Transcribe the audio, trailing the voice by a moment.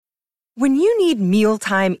When you need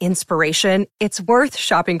mealtime inspiration, it's worth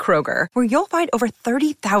shopping Kroger, where you'll find over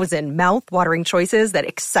 30,000 mouth-watering choices that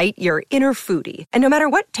excite your inner foodie. And no matter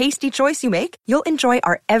what tasty choice you make, you'll enjoy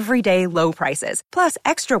our everyday low prices, plus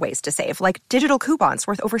extra ways to save, like digital coupons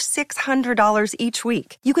worth over $600 each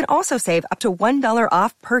week. You can also save up to $1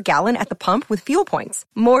 off per gallon at the pump with fuel points.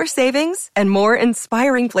 More savings and more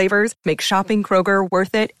inspiring flavors make shopping Kroger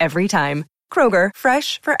worth it every time. Kroger,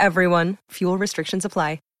 fresh for everyone. Fuel restrictions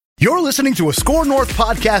apply. You're listening to a Score North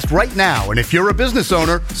podcast right now, and if you're a business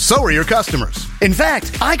owner, so are your customers. In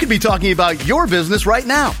fact, I could be talking about your business right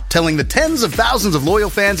now, telling the tens of thousands of loyal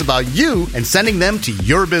fans about you and sending them to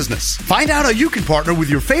your business. Find out how you can partner with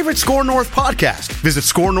your favorite Score North podcast. Visit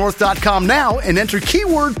scorenorth.com now and enter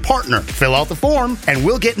keyword partner. Fill out the form, and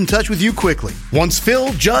we'll get in touch with you quickly. Once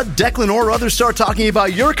Phil, Judd, Declan, or others start talking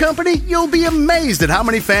about your company, you'll be amazed at how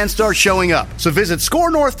many fans start showing up. So visit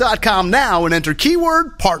scorenorth.com now and enter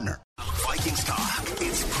keyword partner. Vikings talk.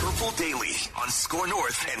 It's Purple Daily on Score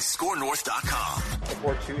North and scorenorth.com.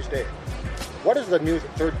 Before Tuesday, what is the new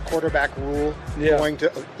third quarterback rule going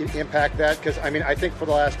to impact that? Because, I mean, I think for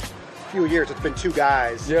the last few years it's been two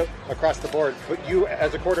guys across the board. But you,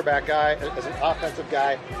 as a quarterback guy, as an offensive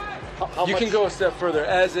guy, how you much... can go a step further.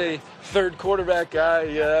 As a third quarterback guy,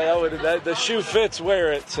 the shoe fits,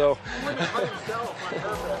 wear it. So.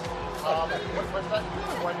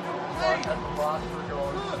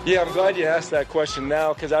 Yeah, I'm glad you asked that question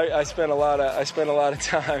now, because I spent a lot of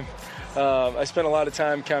time. I spent a lot of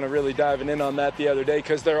time kind of really diving in on that the other day,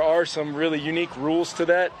 because there are some really unique rules to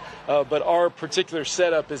that. But our particular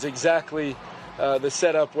setup is exactly the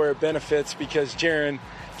setup where it benefits, because Jaron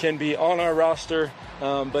can be on our roster,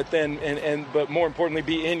 but more importantly,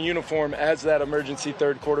 be in uniform as that emergency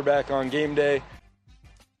third quarterback on game day.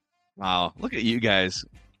 Wow, look at you guys!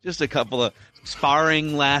 Just a couple of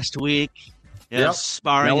sparring last week.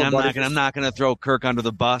 Sparring. I'm not gonna throw Kirk under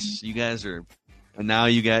the bus. You guys are, and now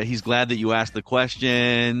he's glad that you asked the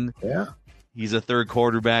question. Yeah, he's a third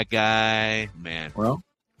quarterback guy, man. Well,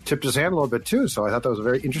 tipped his hand a little bit too, so I thought that was a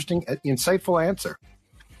very interesting, insightful answer.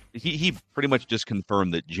 He pretty much just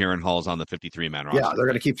confirmed that Jaron Hall's on the 53-man roster. Yeah, they're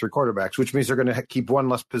going to keep three quarterbacks, which means they're going to keep one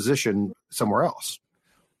less position somewhere else.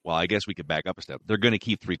 Well, I guess we could back up a step. They're going to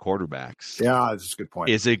keep three quarterbacks. Yeah, that's a good point.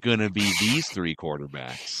 Is it going to be these three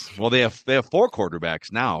quarterbacks? Well, they have four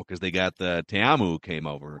quarterbacks now, because they got the Teamu came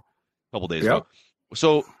over a couple days ago.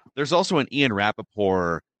 So there's also an Ian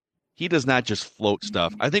Rappaport. He does not just float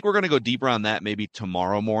stuff. I think we're going to go deeper on that maybe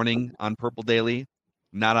tomorrow morning on Purple Daily,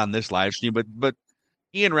 not on this live stream, but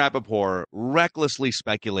Ian Rappaport recklessly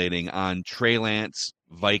speculating on Trey Lance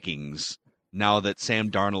Vikings now that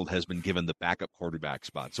Sam Darnold has been given the backup quarterback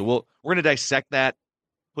spot. So we're going to dissect that,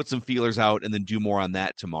 put some feelers out, and then do more on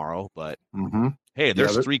that tomorrow. But, hey,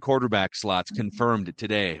 there's three quarterback slots confirmed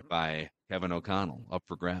today by Kevin O'Connell, up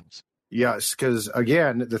for grabs. Yes, because,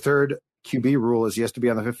 again, the third QB rule is he has to be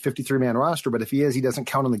on the 53-man roster, but if he is, he doesn't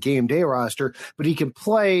count on the game day roster, but he can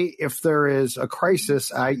play if there is a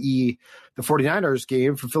crisis, i.e. the 49ers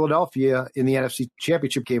game for Philadelphia in the NFC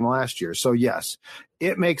Championship game last year. So, yes,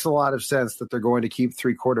 it makes a lot of sense that they're going to keep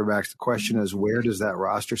three quarterbacks. The question is, where does that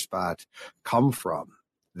roster spot come from?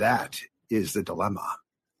 That is the dilemma.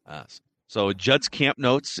 So Judd's Camp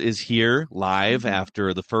Notes is here live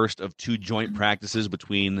after the first of two joint practices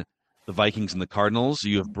between the Vikings and the Cardinals.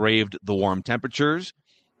 You have braved the warm temperatures.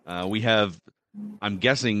 We have, I'm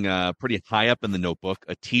guessing, pretty high up in the notebook,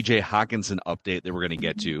 a TJ Hawkinson update that we're going to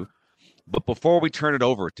get to. But before we turn it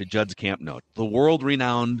over to Judd's Camp Note, the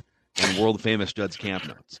world-renowned and world-famous Judd's Camp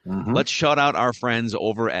Notes, let's shout out our friends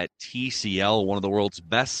over at TCL, one of the world's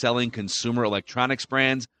best-selling consumer electronics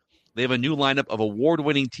brands. They have a new lineup of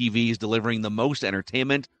award-winning TVs delivering the most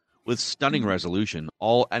entertainment with stunning resolution,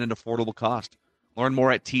 all at an affordable cost. Learn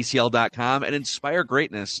more at TCL.com and inspire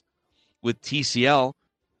greatness with TCL.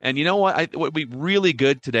 And you know what? What would be really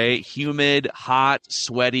good today, humid, hot,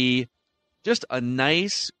 sweaty, just a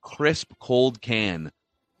nice, crisp, cold can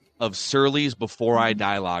of Surly's Before I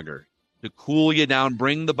Die Lager to cool you down,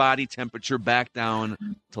 bring the body temperature back down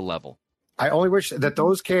to level. I only wish that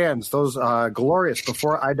those cans, those glorious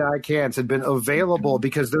Before I Die cans, had been available,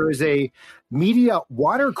 because there is a media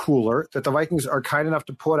water cooler that the Vikings are kind enough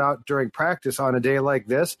to put out during practice on a day like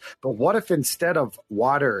this. But what if instead of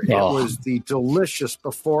water, it was the delicious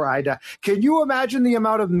Before I Die? Can you imagine the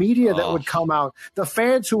amount of media that would come out? The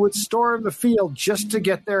fans who would storm the field just to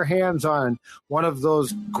get their hands on one of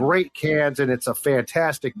those great cans, and it's a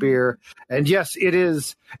fantastic beer. And yes, it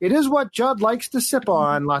is what Judd likes to sip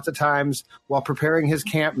on lots of times while preparing his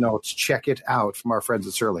camp notes. Check it out from our friends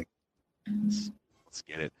at Surly. Let's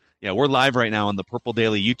get it. Yeah, we're live right now on the Purple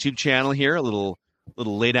Daily YouTube channel here. A little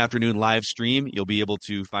little late afternoon live stream. You'll be able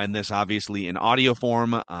to find this obviously in audio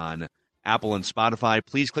form on Apple and Spotify.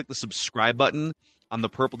 Please click the subscribe button on the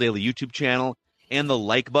Purple Daily YouTube channel and the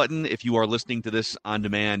like button if you are listening to this on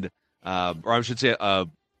demand, or I should say a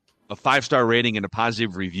 5-star rating and a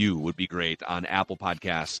positive review would be great on Apple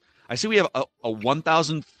Podcasts. I see we have a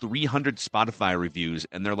 1,300 Spotify reviews,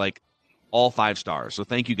 and they're like all 5 stars. So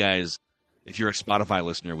thank you guys. If you're a Spotify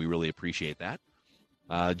listener, we really appreciate that.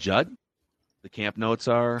 Judd, the camp notes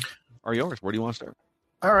are yours. Where do you want to start?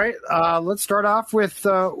 All right, let's start off with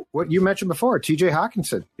what you mentioned before, T.J.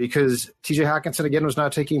 Hockenson, because T.J. Hockenson, again, was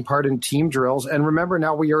not taking part in team drills. And remember,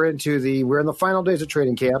 now we're in the final days of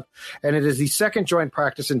training camp, and it is the second joint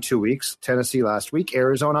practice in 2 weeks. Tennessee last week,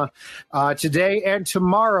 Arizona today, and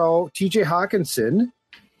tomorrow, T.J. Hockenson,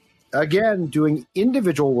 again, doing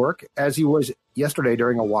individual work as he was yesterday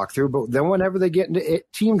during a walkthrough. But then whenever they get into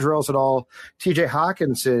team drills at all, T.J.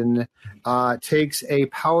 Hockenson takes a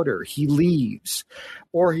powder. He leaves,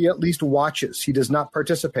 or he at least watches. He does not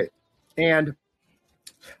participate. And,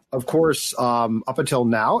 of course, up until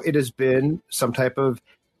now, it has been some type of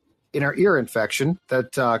inner ear infection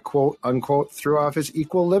that, quote, unquote, threw off his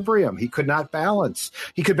equilibrium. He could not balance.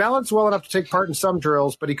 He could balance well enough to take part in some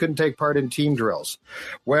drills, but he couldn't take part in team drills.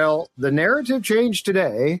 Well, the narrative changed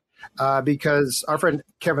today because our friend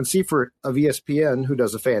Kevin Seifert of ESPN, who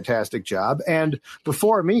does a fantastic job, and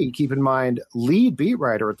before me, keep in mind, lead beat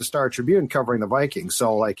writer at the Star Tribune covering the Vikings.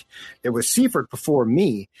 So, like, it was Seifert before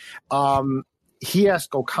me. He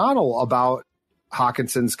asked O'Connell about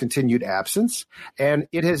Hawkinson's continued absence, and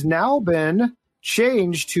it has now been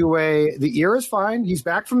changed to the ear is fine. He's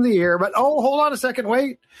back from the ear, but hold on a second,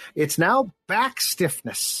 wait. It's now back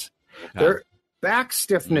stiffness. Okay. Back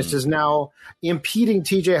stiffness is now impeding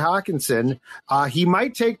T.J. Hockenson. He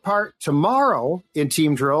might take part tomorrow in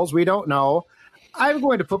team drills. We don't know. I'm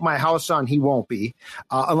going to put my house on he won't be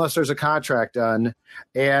unless there's a contract done.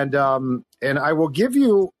 And I will give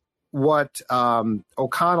you what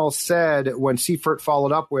O'Connell said when Seifert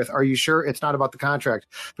followed up with, are you sure it's not about the contract?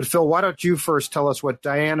 But Phil, why don't you first tell us what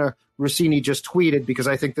Diana Rossini just tweeted, because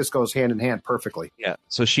I think this goes hand in hand perfectly. Yeah,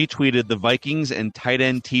 so she tweeted, the Vikings and tight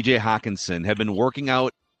end T.J. Hockenson have been working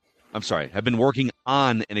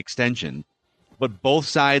on an extension, but both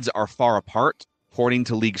sides are far apart, according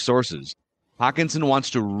to league sources. Hockenson wants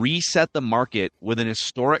to reset the market with an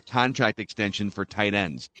historic contract extension for tight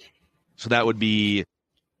ends. So that would be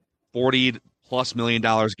 $40+ million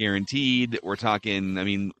guaranteed. We're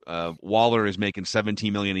talking, Waller is making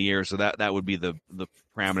 $17 million a year, so that would be the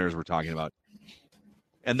parameters we're talking about.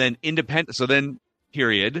 And then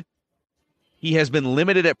period, he has been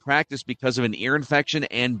limited at practice because of an ear infection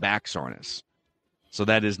and back soreness. So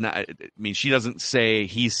that is not, she doesn't say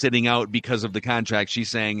he's sitting out because of the contract. She's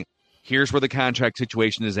saying, here's where the contract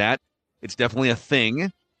situation is at. It's definitely a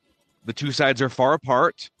thing. The two sides are far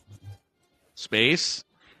apart. Space.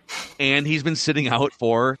 And he's been sitting out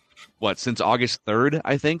for since August 3rd,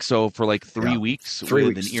 I think. So for like 3 weeks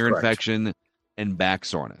with an ear infection and back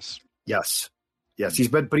soreness. Yes. He's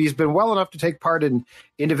been well enough to take part in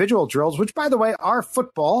individual drills, which, by the way, are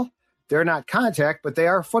football. They're not contact, but they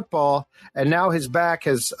are football. And now his back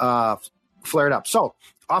has flared up. So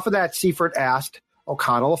off of that, Seifert asked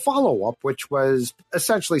O'Connell a follow-up, which was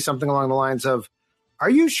essentially something along the lines of, are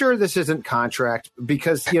you sure this isn't contract?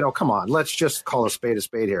 Because, come on, let's just call a spade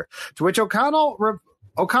here. To which O'Connell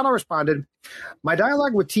responded, my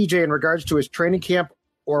dialogue with TJ in regards to his training camp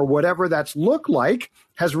or whatever that's looked like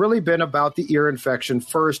has really been about the ear infection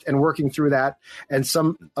first and working through that. And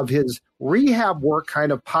some of his rehab work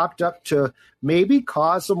kind of popped up to maybe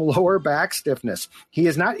cause some lower back stiffness. He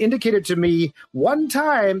has not indicated to me one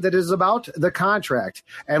time that is about the contract.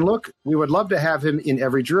 And look, we would love to have him in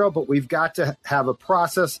every drill, but we've got to have a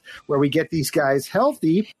process where we get these guys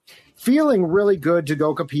healthy, feeling really good to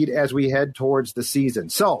go compete as we head towards the season.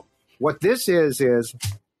 So what this is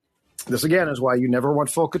this, again, is why you never want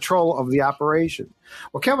full control of the operation.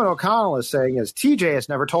 What Kevin O'Connell is saying is, TJ has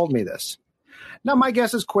never told me this. Now, my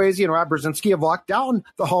guess is Kwesi and Rob Brzezinski have walked down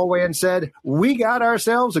the hallway and said, we got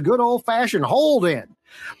ourselves a good old-fashioned hold-in.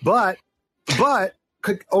 But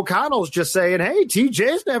O'Connell's just saying, hey,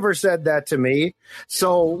 TJ's never said that to me.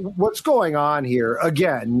 So what's going on here?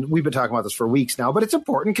 Again, we've been talking about this for weeks now, but it's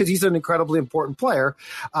important because he's an incredibly important player.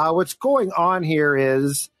 What's going on here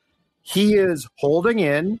is he is holding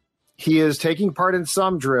in. He is taking part in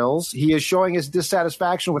some drills. He is showing his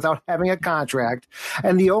dissatisfaction without having a contract.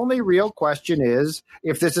 And the only real question is,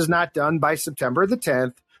 if this is not done by September the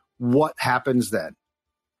 10th, what happens then?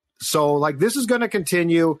 So, this is going to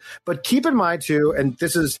continue. But keep in mind, too, and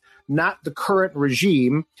this is not the current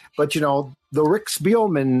regime, but, the Rick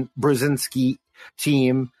Spielman Brzezinski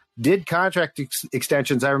team did contract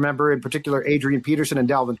extensions. I remember in particular Adrian Peterson and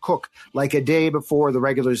Dalvin Cook like a day before the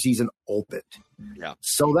regular season opened. Yeah.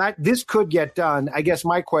 So that this could get done. I guess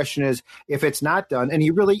my question is if it's not done, and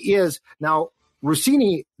he really is. Now,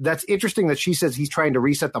 Rossini, that's interesting that she says he's trying to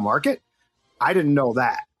reset the market. I didn't know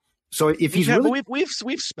that. So if he's really, we've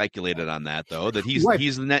speculated on that though, that he's right.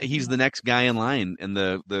 he's the next guy in line, and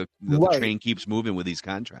the Right. train keeps moving with these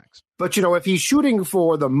contracts. But if he's shooting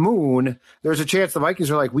for the moon, there's a chance the Vikings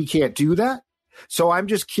are like, we can't do that. So I'm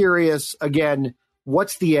just curious again,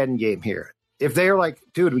 what's the end game here? If they're like,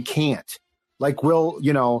 dude, we can't. Like, we'll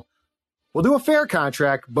do a fair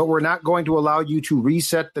contract, but we're not going to allow you to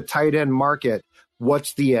reset the tight end market.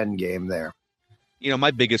 What's the end game there?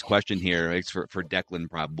 My biggest question here is for Declan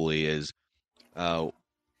probably is,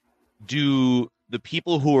 do the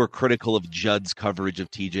people who are critical of Judd's coverage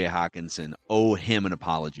of TJ Hawkinson owe him an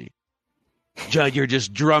apology? Judd, you're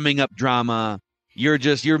just drumming up drama.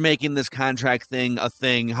 You're making this contract thing a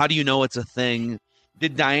thing. How do you know it's a thing?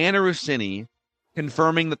 Did Diana Rossini,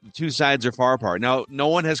 confirming that the two sides are far apart? Now, no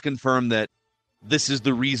one has confirmed that this is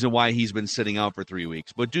the reason why he's been sitting out for 3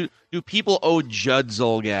 weeks. But do people owe Judd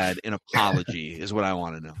Zulgad an apology is what I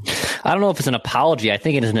want to know. I don't know if it's an apology. I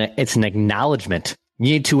think it's an acknowledgement.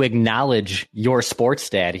 You need to acknowledge your sports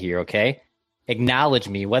dad here, okay? Acknowledge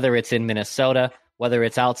me, whether it's in Minnesota, whether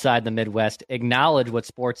it's outside the Midwest. Acknowledge what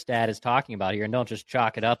sports dad is talking about here, and don't just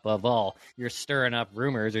chalk it up you're stirring up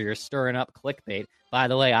rumors or you're stirring up clickbait. By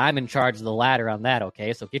the way, I'm in charge of the latter on that,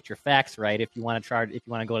 okay? So get your facts right if you want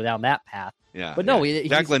to go down that path. Yeah. But no,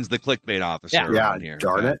 Declan's the clickbait officer around here.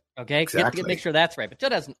 Darn it. Okay, exactly. Make sure that's right. But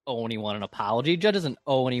Judd doesn't owe anyone an apology. Judd doesn't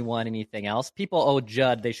owe anyone anything else. People owe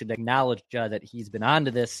Judd. They should acknowledge Judd that he's been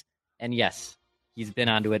onto this, and yes, he's been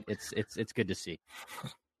onto it. It's good to see.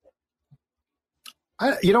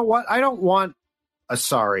 You know what? I don't want a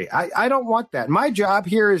sorry. I don't want that. My job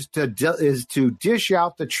here is to dish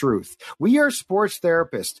out the truth. We are sports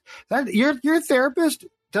therapists. Your therapist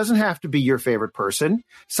doesn't have to be your favorite person.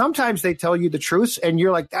 Sometimes they tell you the truth, and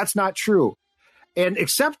you're like, that's not true. And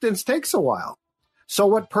acceptance takes a while. So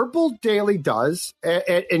what Purple Daily does,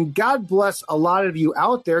 and God bless a lot of you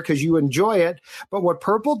out there because you enjoy it, but what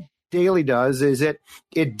Purple Daily does is it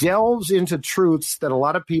delves into truths that a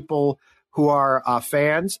lot of people who are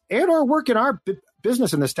fans and or work in our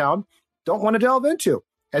business in this town don't want to delve into.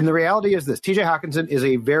 And the reality is this: TJ Hawkinson is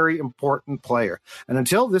a very important player. And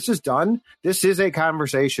until this is done, this is a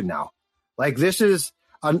conversation now. Like,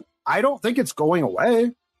 I don't think it's going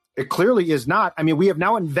away. It clearly is not. I mean, we have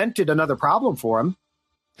now invented another problem for him.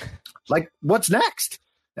 Like, what's next?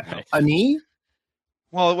 Right. A knee?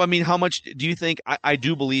 Well, I mean, how much do you think? I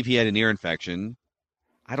do believe he had an ear infection.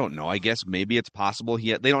 I don't know. I guess maybe it's possible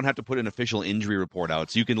they don't have to put an official injury report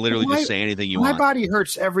out, so you can literally just say anything you want. My body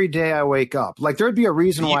hurts every day I wake up. Like, there'd be a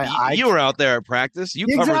reason why you were out there at practice.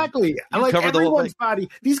 Exactly. Like, covered everyone's body.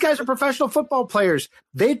 These guys are professional football players.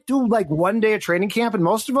 They do like one day of training camp, and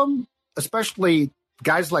most of them, especially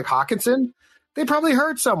guys like Hawkinson, they probably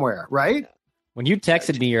hurt somewhere, right? When you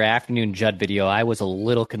texted me your afternoon Judd video, I was a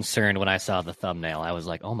little concerned when I saw the thumbnail. I was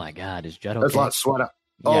like, oh my God, is Judd okay? There's a lot of sweat up.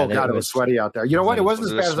 Oh, God, it was sweaty out there. You know what? It wasn't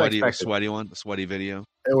as bad as I expected. A sweaty video?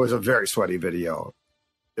 It was a very sweaty video.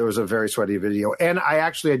 And I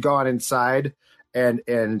actually had gone inside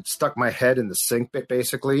and stuck my head in the sink,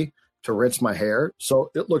 basically, to rinse my hair.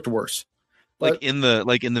 So it looked worse. But, in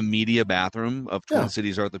the media bathroom of Twin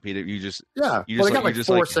Cities Orthopedic, they got like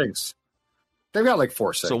four sinks. They've got like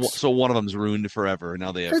 4 sinks. So one of them's ruined forever.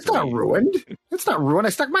 Now they have. It's not ruined. It's not ruined.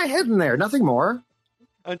 I stuck my head in there. Nothing more.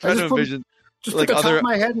 I'm trying to envision. Just like top of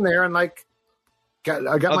my head in there and I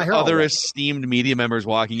got my hair. Other esteemed media members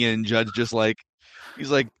walking in, Judd's just like,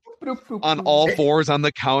 he's like on all fours on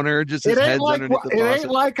the counter, just his head's underneath the faucet. It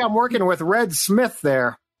ain't like I'm working with Red Smith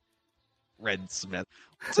there. Red Smith.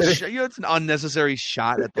 It's an unnecessary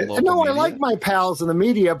shot at the local media. I like my pals in the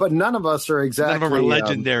media, but none of us are exactly. None of them are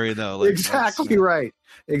legendary, though. Exactly right.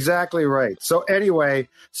 Exactly right. So anyway,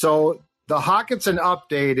 the Hawkinson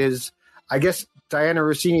update is, I guess, Diana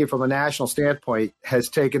Rossini, from a national standpoint, has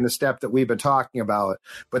taken the step that we've been talking about,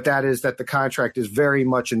 but that is that the contract is very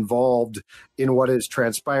much involved in what is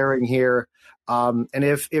transpiring here. And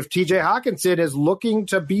if TJ Hawkinson is looking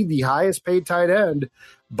to be the highest paid tight end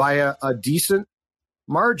by a decent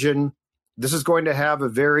margin, this is going to have a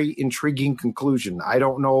very intriguing conclusion. I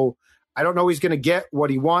don't know he's going to get what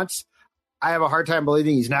he wants. I have a hard time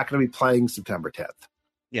believing he's not going to be playing September 10th.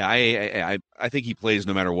 Yeah, I think he plays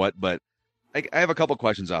no matter what, but I have a couple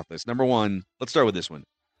questions off this. Number one, let's start with this one.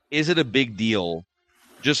 Is it a big deal,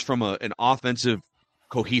 just from an offensive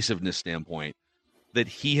cohesiveness standpoint, that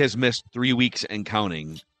he has missed 3 weeks and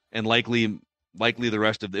counting, and likely likely the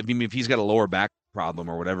rest of if he's got a lower back problem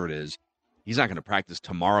or whatever it is, he's not going to practice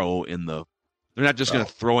tomorrow they're not just going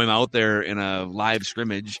to throw him out there in a live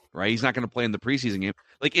scrimmage, right? He's not going to play in the preseason game.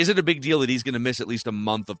 Like, is it a big deal that he's going to miss at least a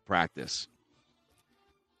month of practice?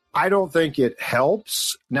 I don't think it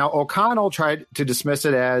helps. Now, O'Connell tried to dismiss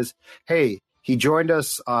it as, hey, he joined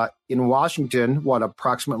us in Washington,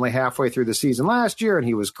 approximately halfway through the season last year, and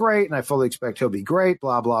he was great, and I fully expect he'll be great,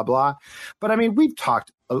 blah, blah, blah. But, I mean, we've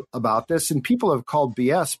talked about this, and people have called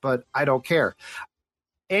BS, but I don't care.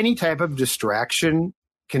 Any type of distraction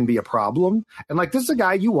can be a problem. And, like, this is a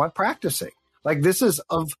guy you want practicing. Like, this is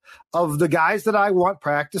of the guys that I want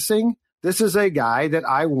practicing, this is a guy that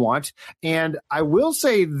I want. And I will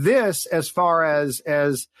say this as far as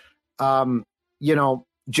Johnny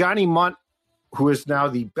Munt, who is now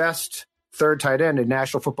the best third tight end in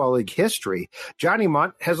National Football League history. Johnny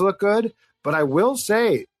Munt has looked good, but I will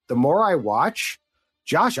say the more I watch,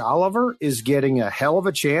 Josh Oliver is getting a hell of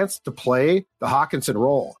a chance to play the Hawkinson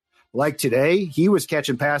role. Like today, he was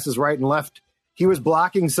catching passes right and left. He was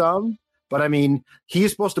blocking some, but I mean,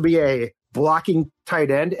 he's supposed to be a blocking tight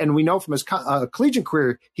end, and we know from his collegiate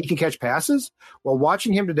career he can catch passes. Well,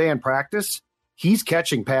 watching him today in practice, he's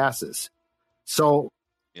catching passes. So,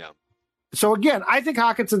 yeah. So again, I think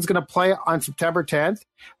Hawkinson's going to play on September 10th.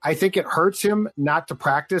 I think it hurts him not to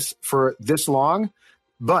practice for this long,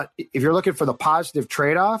 but if you're looking for the positive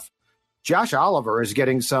trade-off, Josh Oliver is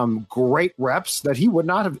getting some great reps that he would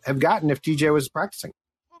not have gotten if TJ was practicing.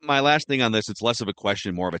 My last thing on this, it's less of a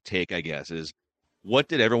question, more of a take, I guess, is what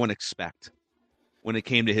did everyone expect when it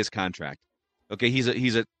came to his contract? Okay, he's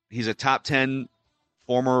a top 10,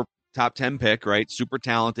 former top 10 pick, right? Super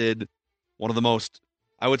talented, one of the most,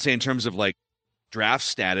 I would say in terms of like draft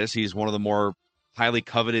status, he's one of the more highly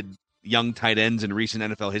coveted young tight ends in recent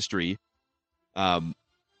NFL history.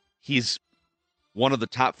 He's one of the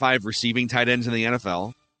top 5 receiving tight ends in the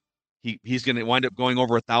NFL. He's going to wind up going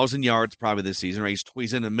over 1,000 yards probably this season. Right?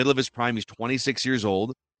 He's in the middle of his prime. He's 26 years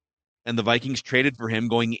old, and the Vikings traded for him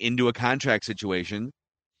going into a contract situation.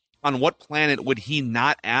 On what planet would he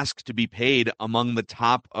not ask to be paid among the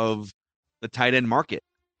top of the tight end market?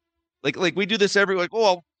 Like we do this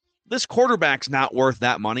well, this quarterback's not worth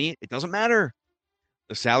that money. It doesn't matter.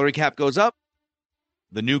 The salary cap goes up.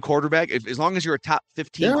 The new quarterback, as long as you're a top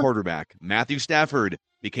 15 quarterback, Matthew Stafford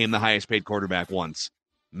became the highest paid quarterback once.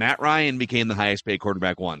 Matt Ryan became the highest paid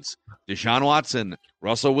quarterback once. Deshaun Watson,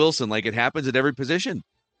 Russell Wilson, like it happens at every position.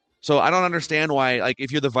 So I don't understand why, like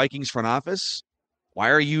if you're the Vikings front office, why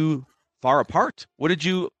are you far apart?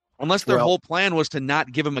 Unless their whole plan was to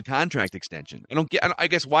not give him a contract extension. I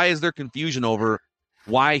guess why is there confusion over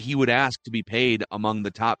why he would ask to be paid among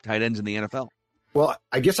the top tight ends in the NFL? Well,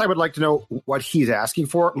 I guess I would like to know what he's asking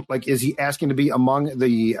for. Like, is he asking to be among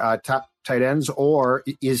the top tight ends, or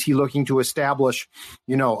is he looking to establish,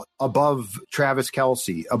 above Travis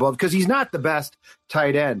Kelce, because he's not the best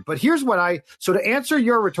tight end. But so to answer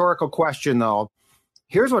your rhetorical question, though,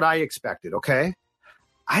 here's what I expected, okay?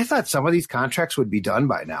 I thought some of these contracts would be done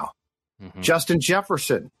by now. Mm-hmm. Justin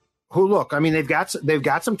Jefferson, who, look, I mean, they've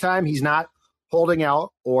got some time. He's not holding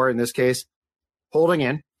out, or in this case, holding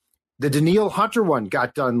in. The Danielle Hunter one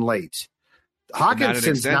got done late.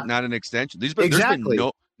 Hawkinson's not an extension. Exactly.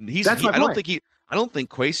 That's my point. I don't think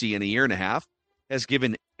Kwesi in a year and a half has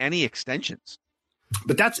given any extensions.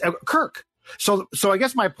 But that's Kirk. So I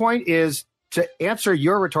guess my point is, to answer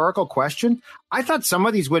your rhetorical question, I thought some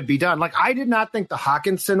of these would be done. Like, I did not think the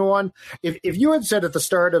Hawkinson one, if you had said at the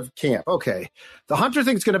start of camp, okay, the Hunter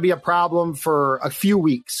thing's going to be a problem for a few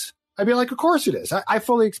weeks, I'd be like, of course it is. I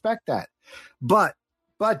fully expect that. But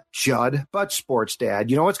Judd, Sports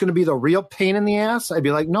Dad, it's going to be the real pain in the ass? I'd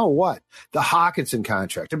be like, no, what? The Hawkinson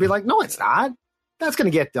contract. I'd be like, no, it's not. That's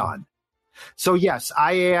going to get done. So, yes,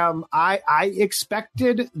 I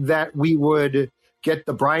expected that we would get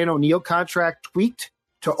the Brian O'Neill contract tweaked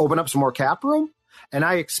to open up some more cap room. And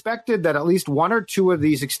I expected that at least one or two of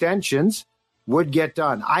these extensions would get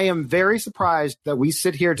done. I am very surprised that we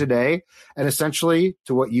sit here today and essentially,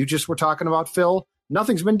 to what you just were talking about, Phil,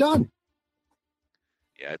 nothing's been done.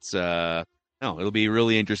 Yeah, it'll be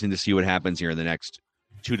really interesting to see what happens here in the next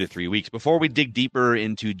 2 to 3 weeks. Before we dig deeper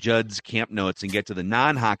into Judd's camp notes and get to the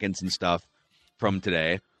non-Hawkinson stuff from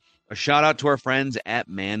today, a shout out to our friends at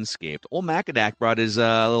Manscaped. Old Macadac brought his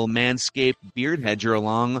little Manscaped beard hedger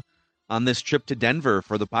along on this trip to Denver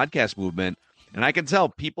for the podcast movement. And I can tell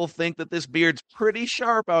people think that this beard's pretty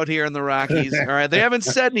sharp out here in the Rockies. All right, they haven't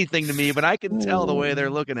said anything to me, but I can tell the way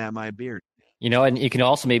they're looking at my beard. And you can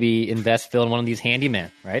also maybe invest, Phil, in one of these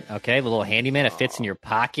handyman, right? Okay, the little handyman, it fits in your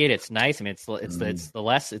pocket. It's nice. I mean, it's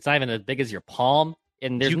it's not even as big as your palm.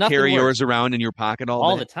 And there's you nothing carry worse. Yours around in your pocket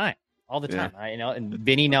all the time. all the time. And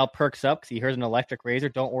Vinny now perks up because he heard an electric razor.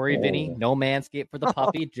 Don't worry, Vinny. No Manscaped for the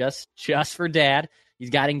puppy, just for Dad. He's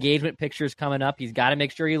got engagement pictures coming up. He's got to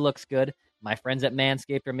make sure he looks good. My friends at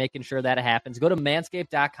Manscaped are making sure that happens. Go to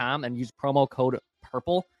manscaped.com and use promo code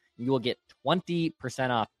PURPLE. You will get 20%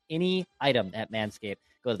 off any item at Manscaped.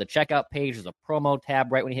 Go to the checkout page. There's a promo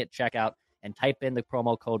tab right when you hit checkout and type in the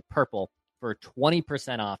promo code PURPLE for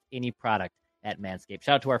 20% off any product at Manscaped.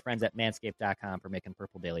 Shout out to our friends at manscaped.com for making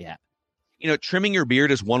Purple Daily happen. Trimming your beard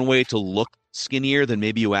is one way to look skinnier than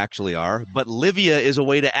maybe you actually are, but Livia is a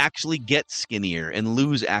way to actually get skinnier and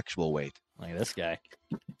lose actual weight. Look at this guy.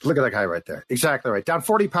 Look at that guy right there. Exactly right. Down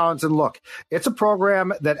 40 pounds. And look, it's a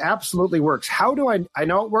program that absolutely works. How do I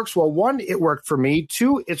know it works? Well, one, it worked for me.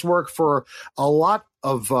 Two, it's worked for a lot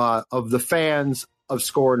of the fans of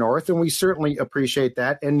Score North, and we certainly appreciate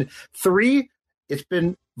that. And three, it's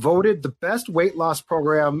been voted the best weight loss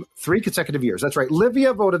program 3 consecutive years. That's right.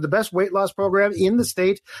 Livia voted the best weight loss program in the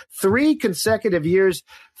state 3 consecutive years,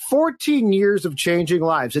 14 years of changing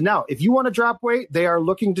lives. And now, if you want to drop weight, they are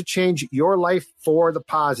looking to change your life for the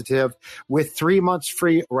positive with 3 months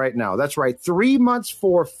free right now. That's right. 3 months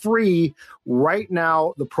for free right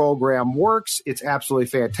now. The program works. It's absolutely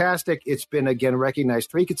fantastic. It's been, again, recognized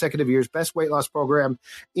 3 consecutive years, best weight loss program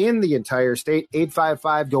in the entire state.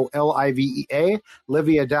 855-GO-LIVEA,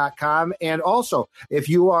 Livia.com. And also, if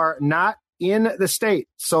you are not in the state,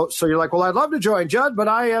 so you're like, well, I'd love to join, Judd, but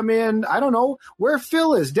I am in, I don't know where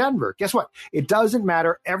Phil is, Denver. Guess what? It doesn't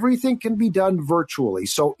matter. Everything can be done virtually.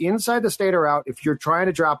 So inside the state or out, if you're trying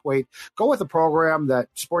to drop weight, go with a program that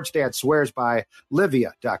Sports Dad swears by,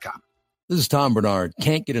 Livia.com. This is Tom Bernard.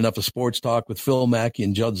 Can't get enough of sports talk with Phil Mackey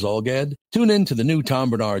and Judd Zolgad? Tune in to the new Tom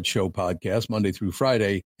Bernard Show podcast Monday through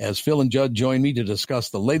Friday as Phil and Judd join me to discuss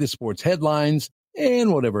the latest sports headlines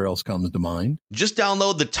and whatever else comes to mind. Just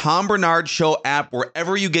download the Tom Bernard Show app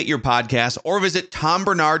wherever you get your podcasts or visit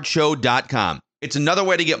tombernardshow.com. It's another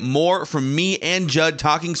way to get more from me and Judd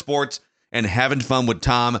talking sports and having fun with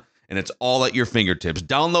Tom, and it's all at your fingertips.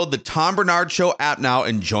 Download the Tom Bernard Show app now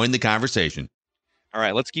and join the conversation. All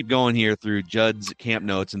right, let's keep going here through Judd's camp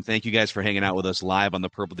notes, and thank you guys for hanging out with us live on the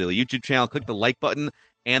Purple Daily YouTube channel. Click the like button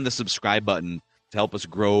and the subscribe button to help us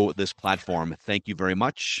grow this platform. Thank you very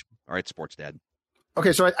much. All right, Sports Dad.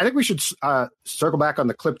 Okay, so I think we should circle back on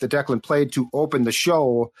the clip that Declan played to open the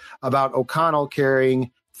show about O'Connell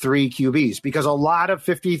carrying 3 QBs, because a lot of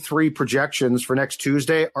 53 projections for next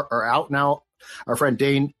Tuesday are out now. Our friend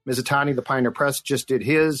Dane Mizutani, the Pioneer Press, just did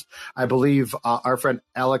his. I believe our friend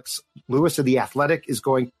Alex Lewis of The Athletic is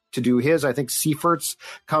going to do his. I think Seifert's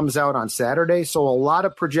comes out on Saturday. So a lot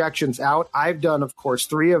of projections out. I've done, of course,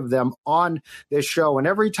 3 of them on this show. And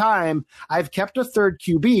every time I've kept a third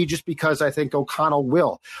QB just because I think O'Connell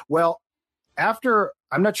will. Well, after,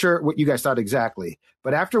 I'm not sure what you guys thought exactly,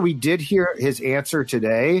 but after we did hear his answer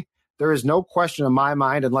today, there is no question in my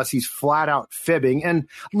mind, unless he's flat out fibbing. And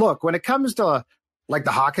look, when it comes to like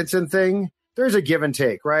the Hawkinson thing, there's a give and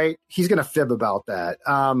take, right? He's going to fib about that.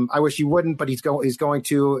 I wish he wouldn't, but he's going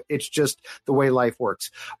to. It's just the way life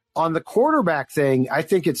works. On the quarterback thing, I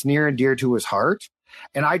think it's near and dear to his heart.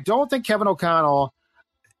 And I don't think Kevin O'Connell,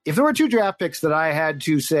 if there were 2 draft picks that I had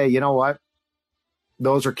to say, you know what,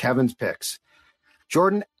 those are Kevin's picks.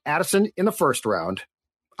 Jordan Addison in the first round,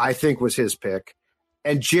 I think was his pick,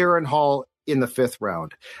 and Jaron Hall in the 5th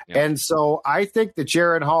round. Yeah. And so I think that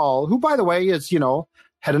Jaron Hall, who, by the way, is,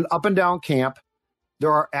 had an up and down camp.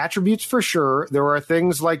 There are attributes for sure. There are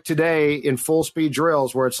things like today in full speed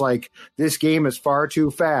drills where it's like, this game is far too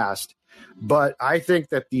fast. But I think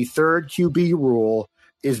that the third QB rule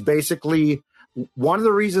is basically one of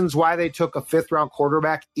the reasons why they took a 5th round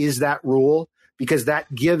quarterback is that rule, because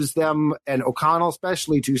that gives them, and O'Connell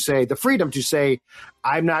especially, to say the freedom to say,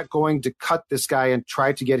 I'm not going to cut this guy and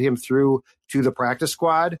try to get him through to the practice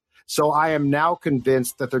squad. So I am now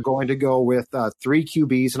convinced that they're going to go with 3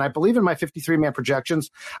 QBs. And I believe in my 53-man projections,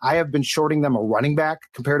 I have been shorting them a running back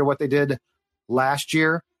compared to what they did last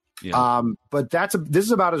year. Yeah. But this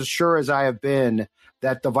is about as sure as I have been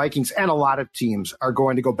that the Vikings and a lot of teams are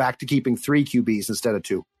going to go back to keeping 3 QBs instead of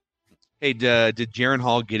 2. Hey, did Jaron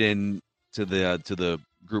Hall get in to the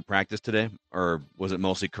group practice today, or was it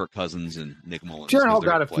mostly Kirk Cousins and Nick Mullins? Jaron Hall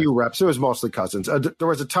got a few reps. It was mostly Cousins. There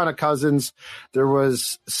was a ton of Cousins. There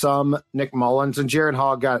was some Nick Mullins, and Jaron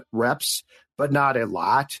Hall got reps, but not a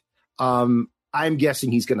lot. I'm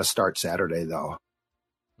guessing he's going to start Saturday, though.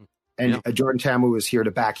 And Jordan Tamu is here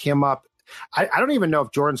to back him up. I don't even know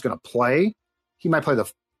if Jordan's going to play. He might play the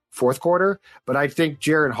 4th quarter, but I think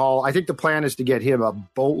Jaron Hall, I think the plan is to get him a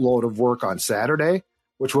boatload of work on Saturday,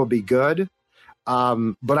 which will be good.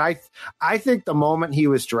 But I think the moment he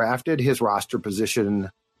was drafted, his roster position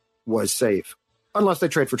was safe, unless they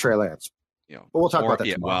trade for Trey Lance. You know, but we'll talk about that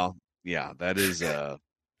tomorrow. Well, yeah, that is I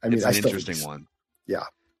mean, it's an interesting one. Yeah.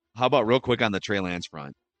 How about real quick on the Trey Lance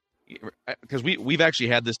front? Because we've actually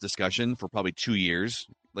had this discussion for probably 2 years,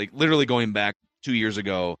 like literally going back 2 years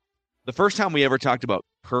ago. The first time we ever talked about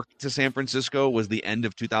Kirk to San Francisco was the end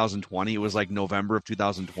of 2020. It was like November of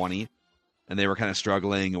 2020, and they were kind of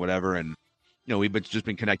struggling or whatever. And, you know, we've just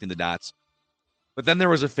been connecting the dots. But then there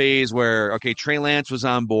was a phase where, okay, Trey Lance was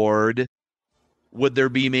on board. Would there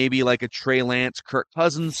be maybe like a Trey Lance, Kirk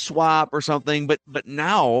Cousins swap or something? But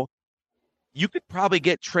now you could probably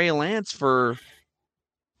get Trey Lance for,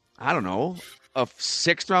 I don't know, a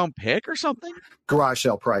 6th-round pick or something? Garage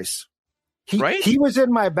sale price. Right? He was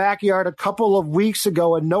in my backyard a couple of weeks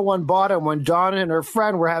ago, and no one bought him when Dawn and her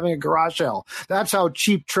friend were having a garage sale. That's how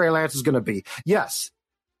cheap Trey Lance is going to be. Yes,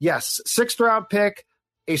 6th-round pick,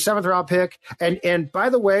 a 7th-round pick. And by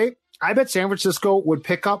the way, I bet San Francisco would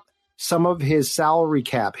pick up some of his salary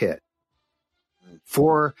cap hit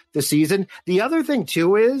for the season. The other thing,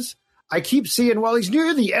 too, is I keep seeing, well, he's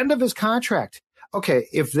near the end of his contract. Okay,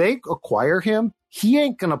 if they acquire him, he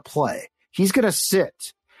ain't going to play. He's going to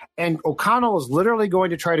sit. And O'Connell is literally going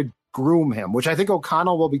to try to groom him, which I think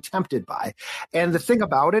O'Connell will be tempted by. And the thing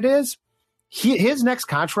about it is, his next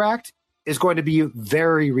contract is going to be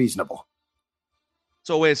very reasonable.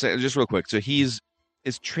 So wait a second, just real quick. So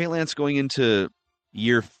is Trey Lance going into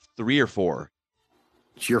year 3 or 4?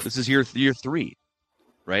 This is year 3,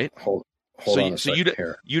 right? Hold on a second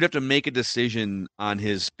here. You'd have to make a decision on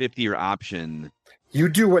his 5th-year option. You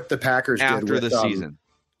do what the Packers did after the season.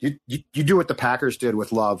 You do what the Packers did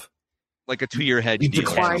with Love. Like a 2-year hedge you deal.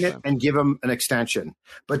 Decline it and give him an extension.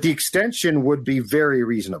 But the extension would be very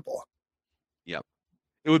reasonable. Yep.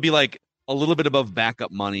 It would be like a little bit above backup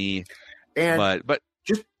money. And but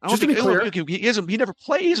just to be clear, he hasn't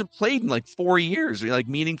played in like 4 years, like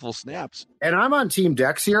meaningful snaps. And I'm on Team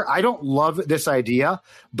Dex here. I don't love this idea,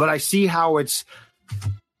 but I see how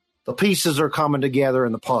the pieces are coming together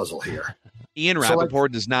in the puzzle here. Ian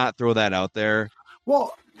Rappaport does not throw that out there.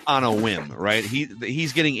 Well, on a whim, right?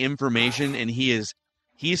 He's getting information, and he's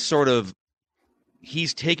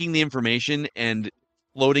taking the information and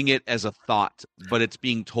floating it as a thought, but it's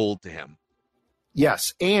being told to him.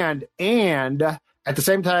 Yes, and at the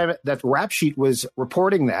same time that Rap Sheet was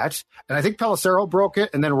reporting that, and I think Pelissero broke it,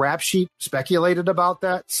 and then Rap Sheet speculated about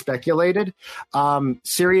that.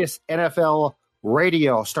 Sirius NFL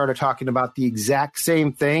Radio started talking about the exact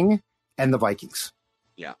same thing, and the Vikings.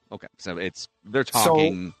 Yeah. Okay. So they're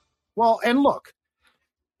talking. So, well, and look,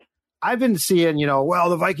 I've been seeing,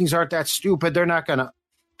 the Vikings aren't that stupid. They're not going to.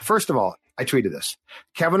 First of all, I tweeted this.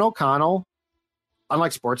 Kevin O'Connell,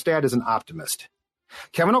 unlike Sports Dad, is an optimist.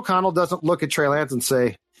 Kevin O'Connell doesn't look at Trey Lance and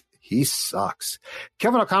say, he sucks.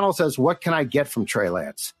 Kevin O'Connell says, what can I get from Trey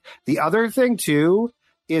Lance? The other thing, too,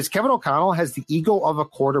 is Kevin O'Connell has the ego of a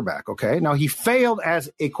quarterback, okay? Now, he failed as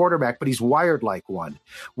a quarterback, but he's wired like one.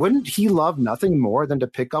 Wouldn't he love nothing more than to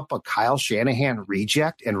pick up a Kyle Shanahan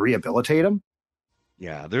reject and rehabilitate him?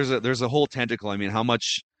 Yeah, there's a whole tentacle. I mean, how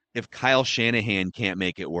much, if Kyle Shanahan can't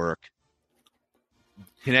make it work,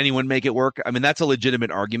 can anyone make it work? I mean, that's a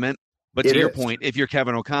legitimate argument. But to your point, if you're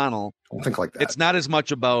Kevin O'Connell, don't think like that. It's not as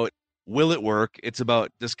much about will it work, it's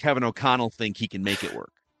about does Kevin O'Connell think he can make it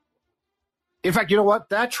work? In fact, you know what?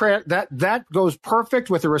 That goes perfect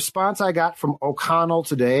with the response I got from O'Connell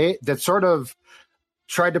today that sort of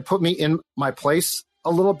tried to put me in my place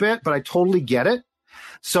a little bit, but I totally get it.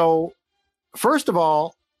 So, first of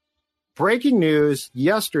all, breaking news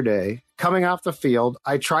yesterday, coming off the field,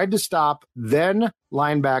 I tried to stop then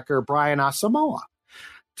linebacker Brian Asamoah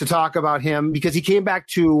to talk about him because he came back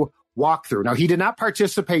to walkthrough. Now, he did not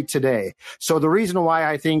participate today. So the reason why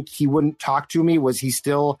I think he wouldn't talk to me was he's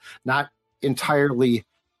still not entirely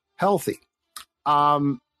healthy.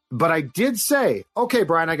 But I did say, okay,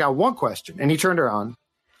 Brian, I got one question. And he turned around.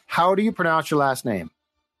 How do you pronounce your last name?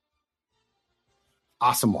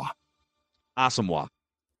 Asamoah.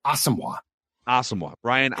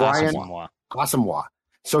 Brian Asamoah.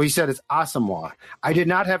 So he said it's Asamoah. I did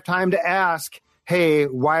not have time to ask, hey,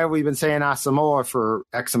 why have we been saying Asamoah for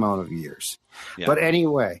X amount of years? Yeah. But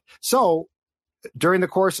anyway, so during the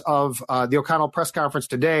course of the O'Connell press conference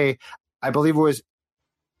today, I believe it was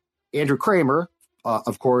Andrew Kramer,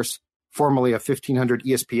 of course, formerly of 1500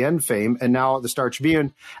 ESPN fame, and now the Star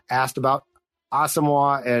Tribune, asked about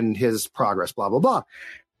Asamoah and his progress, blah, blah, blah.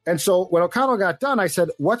 And so when O'Connell got done, I said,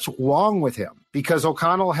 what's wrong with him? Because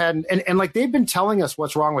O'Connell hadn't, and like they've been telling us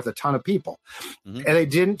what's wrong with a ton of people, and they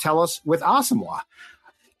didn't tell us with Asamoah.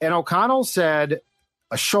 And O'Connell said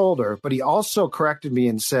a shoulder, but he also corrected me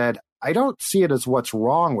and said, I don't see it as what's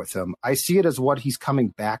wrong with him. I see it as what he's coming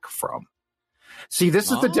back from. See,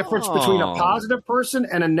 this is the difference between a positive person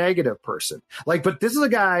and a negative person. Like, but this is a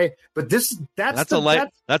guy, but that's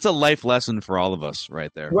a life lesson for all of us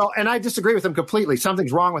right there. Well, and I disagree with him completely.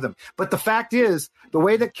 Something's wrong with him. But the fact is, the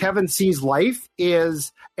way that Kevin sees life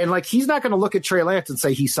is, and like, he's not going to look at Trey Lance and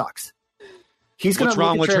say he sucks. What's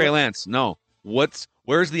wrong with Trey Lance? No.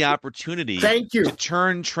 Where's the opportunity to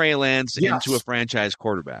turn Trey Lance into a franchise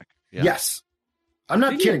quarterback? Yeah. Yes. I'm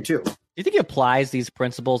not kidding, too. Do you think he applies these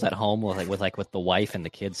principles at home with the wife and the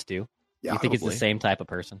kids too? Yeah, you think he's the same type of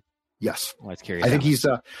person? Yes. I was curious. I think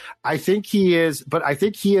I think he is, but I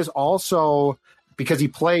think he is also, because he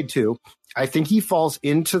played too, I think he falls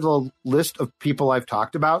into the list of people I've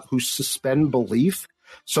talked about who suspend belief.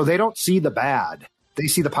 So they don't see the bad. They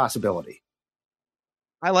see the possibility.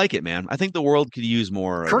 I like it, man. I think the world could use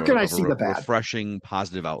more Kirk and I see the bad. Refreshing,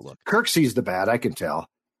 positive outlook. Kirk sees the bad. I can tell.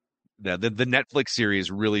 The Netflix series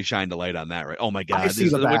really shined a light on that, right? Oh my God,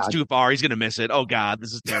 this went too far. He's going to miss it. Oh God,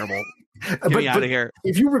 this is terrible. Get me out of here.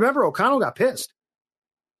 If you remember, O'Connell got pissed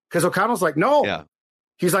because O'Connell's like, no. Yeah.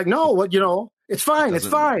 He's like, no, it's fine. It's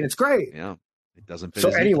fine. It's great. Yeah. It doesn't fit. So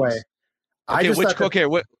anyway,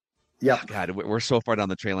 yeah. God, we're so far down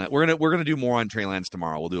the Trey Lance. We're gonna do more on Trey Lance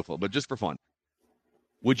tomorrow. We'll do a full, but just for fun.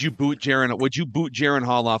 Would you boot Jaron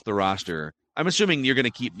Hall off the roster? I'm assuming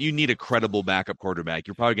you need a credible backup quarterback.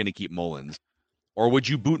 You're probably going to keep Mullins. Or would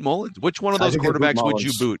you boot Mullins? Which one of those quarterbacks would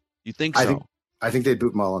you boot? You think so? I think they'd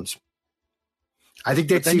boot Mullins. I think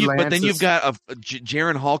they'd see Lance. But then you've got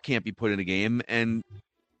Jaron Hall can't be put in a game. And,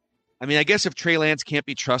 I mean, I guess if Trey Lance can't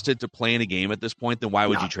be trusted to play in a game at this point, then why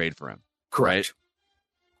would you trade for him? Correct. Right?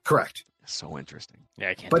 Correct. So interesting. Yeah,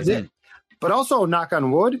 I can't do that. But also, knock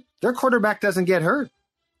on wood, their quarterback doesn't get hurt.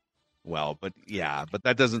 Well, but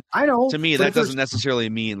that doesn't. I know. To me, that doesn't necessarily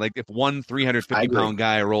mean like if one 350-pound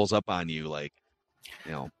guy rolls up on you, like,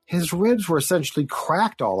 his ribs were essentially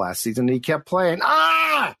cracked all last season. And he kept playing.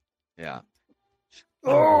 Yeah.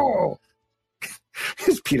 Oh,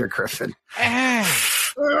 it's Peter Griffin. All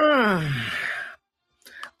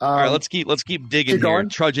right, let's keep digging here,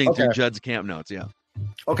 trudging through Judd's camp notes. Yeah.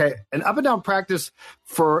 Okay, an up and down practice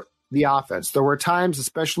for the offense. There were times,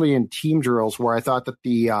 especially in team drills, where I thought that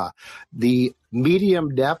the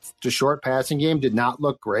medium depth to short passing game did not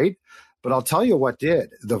look great. But I'll tell you what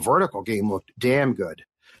did. The vertical game looked damn good.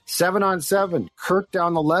 7-on-7, Kirk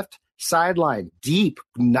down the left sideline, deep,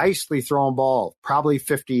 nicely thrown ball, probably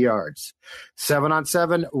 50 yards.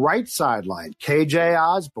 7-on-7, right sideline, KJ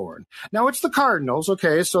Osborne. Now, it's the Cardinals,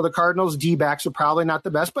 okay, so the Cardinals D-backs are probably not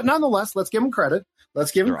the best, but nonetheless, let's give them credit.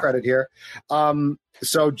 Let's give him credit here.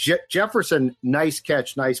 So Jefferson, nice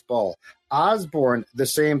catch, nice ball. Osborne, the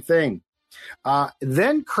same thing.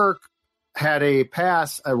 Then Kirk had a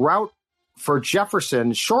route for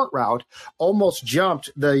Jefferson, short route, almost jumped.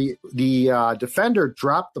 The defender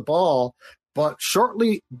dropped the ball, but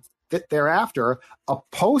shortly thereafter, a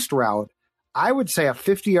post route, I would say a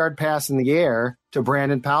 50-yard pass in the air to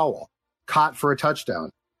Brandon Powell, caught for a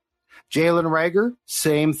touchdown. Jalen Reagor,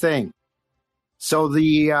 same thing. So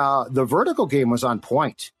the vertical game was on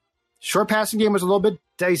point. Short passing game was a little bit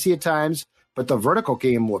dicey at times, but the vertical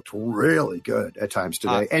game looked really good at times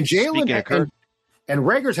today. And Jalen and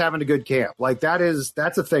Rager's having a good camp. Like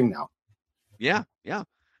that's a thing now. Yeah, yeah.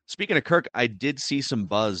 Speaking of Kirk, I did see some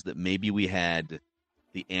buzz that maybe we had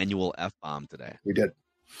the annual F-bomb today. We did.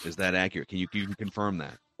 Is that accurate? Can you confirm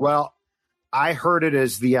that? Well, I heard it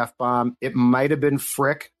as the F-bomb. It might have been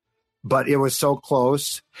frick, but it was so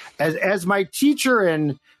close. As my teacher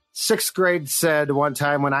in 6th grade said one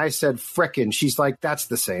time when I said frickin', she's like, that's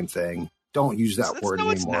the same thing. Don't use that word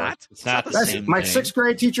anymore. It's not. It's not the same my thing. 6th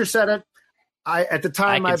grade teacher said it. At the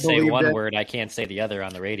time, I believed say one it. word. I can't say the other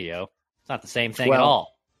on the radio. It's not the same thing at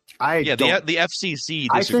all. The FCC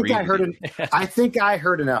disagreed. I think I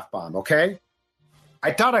heard an F-bomb, okay?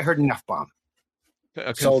 I thought I heard an F-bomb.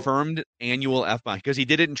 A confirmed annual F-bomb, because he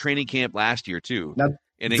did it in training camp last year, too. Now,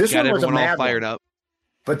 and it got everyone all fired up.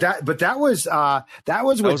 But that was a Dad,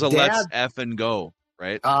 let's F and go,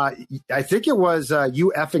 right? I think it was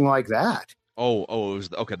you effing like that. Oh, it was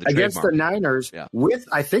the against trademark. the Niners with,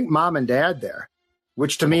 I think, Mom and Dad there,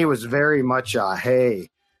 which to me was very much hey,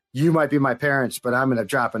 you might be my parents, but I'm going to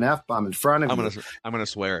drop an F-bomb in front of you. I'm going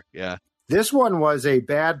to swear, yeah. This one was a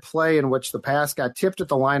bad play in which the pass got tipped at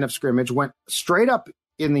the line of scrimmage, went straight up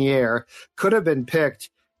in the air, could have been picked.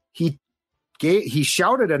 He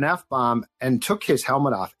shouted an F-bomb and took his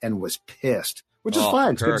helmet off and was pissed, which is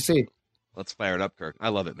fine. It's good to see. Let's fire it up, Kirk. I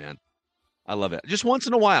love it, man. I love it. Just once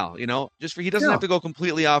in a while, he doesn't have to go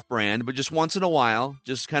completely off brand, but just once in a while,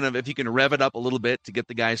 just kind of if you can rev it up a little bit to get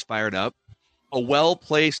the guys fired up. a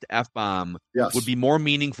well-placed F-bomb Yes. would be more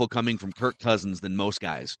meaningful coming from Kirk Cousins than most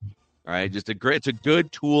guys. All right, just it's a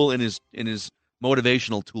good tool in his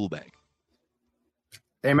motivational tool bag.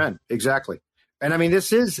 Amen. Exactly. And I mean,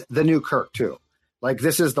 this is the new Kirk too. Like,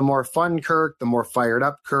 this is the more fun Kirk, the more fired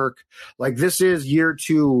up Kirk. Like, this is year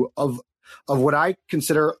 2 of what I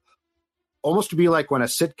consider almost to be like when a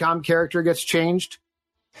sitcom character gets changed.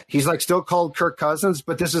 He's like still called Kirk Cousins,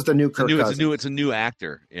 but this is the new Kirk Cousins. It's a new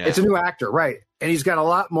actor. Yeah. It's a new actor, right? And he's got a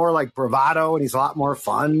lot more like bravado, and he's a lot more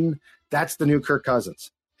fun. That's the new Kirk Cousins.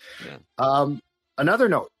 Yeah. Another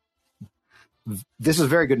note. This is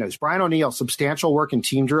very good news. Brian O'Neill, substantial work in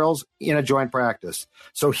team drills in a joint practice.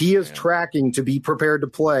 So he is tracking to be prepared to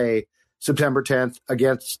play September 10th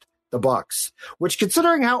against the Bucs, which,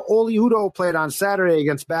 considering how Oli Udoh played on Saturday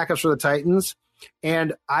against backups for the Titans,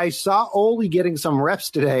 and I saw Oli getting some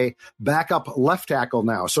reps today, backup left tackle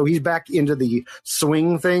now. So he's back into the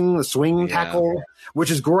swing thing, the swing tackle,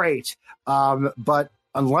 which is great. But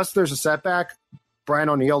unless there's a setback, Brian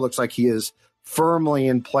O'Neill looks like he is firmly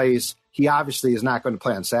in place. He obviously is not going to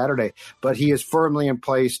play on Saturday, but he is firmly in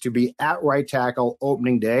place to be at right tackle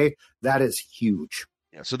opening day. That is huge.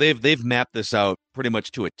 Yeah, so they've mapped this out pretty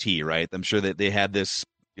much to a T, right? I'm sure that they had this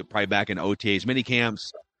probably back in OTAs, mini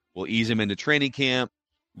camps. We'll ease him into training camp,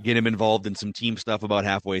 get him involved in some team stuff about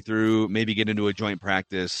halfway through, maybe get into a joint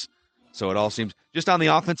practice. So it all seems just on the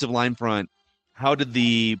offensive line front. How did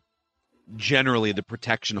generally the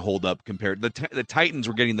protection hold up compared? The Titans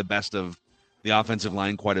were getting the best of the offensive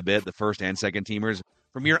line quite a bit, the first and second teamers.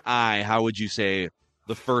 From your eye, how would you say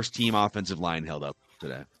the first team offensive line held up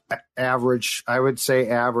today? Average. I would say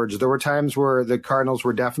average. There were times where the Cardinals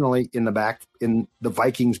were definitely in the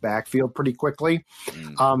Vikings backfield pretty quickly.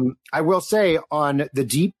 I will say on the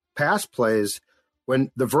deep pass plays,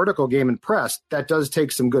 when the vertical game and press, that does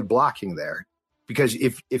take some good blocking there, because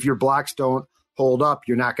if your blocks don't hold up,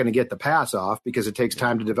 you're not going to get the pass off because it takes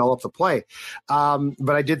time to develop the play.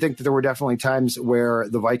 But I did think that there were definitely times where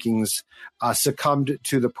the Vikings succumbed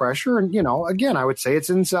to the pressure. And, again, I would say it's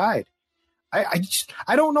inside.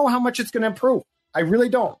 I don't know how much it's going to improve. I really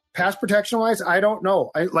don't. Pass protection wise, I don't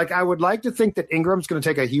know. I would like to think that Ingram's going to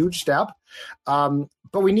take a huge step,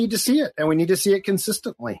 but we need to see it, and we need to see it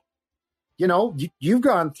consistently. You've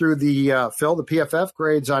gone through the Phil, the PFF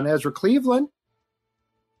grades on Ezra Cleveland.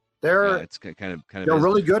 It's kind of they're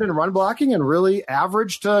really good in run blocking and really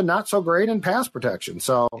average to not so great in pass protection.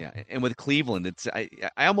 So yeah, and with Cleveland, I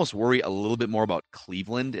almost worry a little bit more about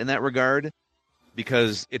Cleveland in that regard,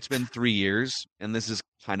 because it's been 3 years, and this is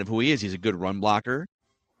kind of who he is. He's a good run blocker.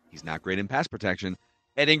 He's not great in pass protection.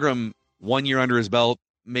 Ed Ingram, 1 year under his belt,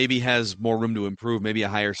 maybe has more room to improve, maybe a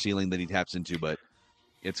higher ceiling that he taps into, but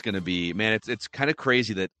it's going to be, man, it's kind of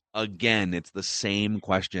crazy that, again, it's the same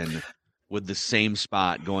question with the same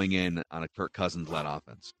spot going in on a Kirk Cousins-led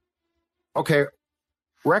offense. Okay,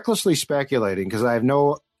 recklessly speculating, because I have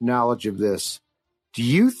no knowledge of this, do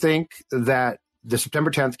you think that the September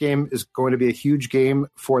 10th game is going to be a huge game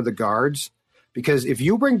for the guards? Because if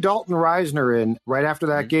you bring Dalton Reisner in right after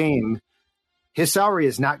that game, his salary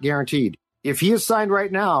is not guaranteed. If he is signed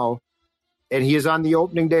right now and he is on the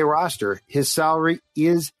opening day roster, his salary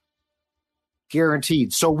is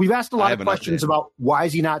guaranteed. So we've asked a lot of questions about why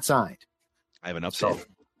is he not signed. I have an update.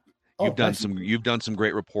 You've done some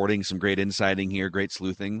great reporting, some great insighting here, great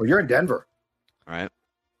sleuthing. Well, you're in Denver. All right.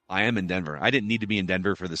 I am in Denver. I didn't need to be in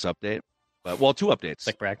Denver for this update. But, two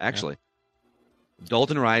updates, actually. Yeah.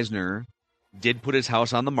 Dalton Reisner did put his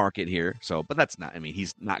house on the market here. But that's not,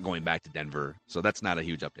 he's not going back to Denver. So that's not a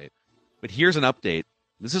huge update. But here's an update.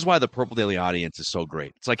 This is why the Purple Daily audience is so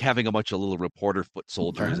great. It's like having a bunch of little reporter foot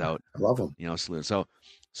soldiers out. I love them.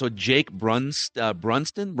 So Jake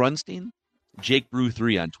Brunstein, Jake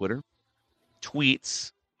Brew3 on Twitter,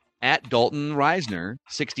 tweets at Dalton Reisner,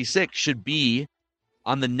 66, should be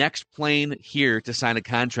on the next plane here to sign a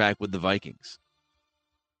contract with the Vikings.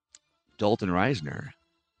 Dalton Reisner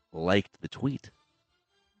liked the tweet.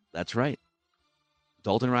 That's right.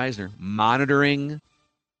 Dalton Reisner monitoring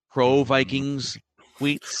pro-Vikings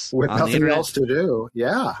tweets with on nothing the internet. else to do.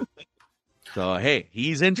 Yeah. So, hey,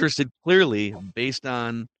 he's interested clearly based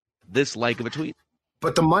on this like of a tweet.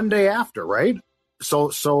 But the Monday after, right?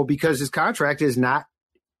 So because his contract is not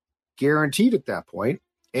guaranteed at that point.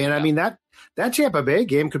 And I mean, that Tampa Bay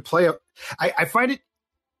game could play. I find it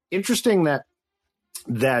interesting that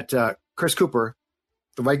Chris Cooper,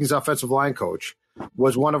 the Vikings offensive line coach,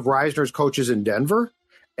 was one of Reisner's coaches in Denver.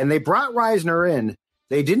 And they brought Reisner in.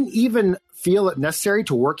 They didn't even feel it necessary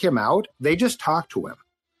to work him out. They just talked to him.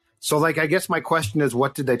 So, I guess my question is,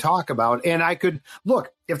 what did they talk about? And I could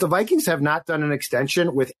look, if the Vikings have not done an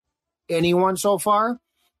extension with anyone so far,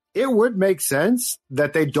 it would make sense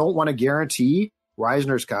that they don't want to guarantee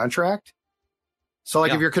Reisner's contract. So,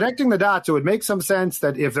 if you're connecting the dots, it would make some sense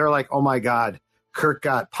that if they're like, oh, my God, Kirk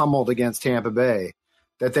got pummeled against Tampa Bay,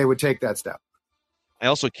 that they would take that step. I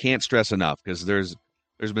also can't stress enough because there's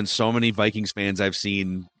been so many Vikings fans I've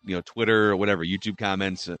seen, Twitter or whatever, YouTube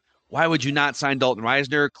comments. Why would you not sign Dalton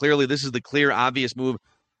Reisner? Clearly, this is the clear, obvious move.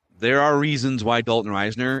 There are reasons why Dalton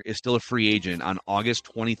Reisner is still a free agent on August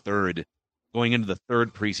 23rd, going into the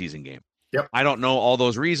third preseason game. Yep. I don't know all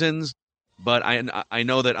those reasons, but I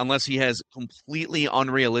know that unless he has completely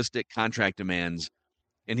unrealistic contract demands,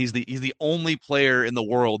 and he's the only player in the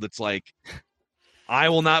world that's like, I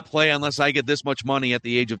will not play unless I get this much money at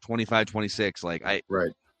the age of 25, 26. Right.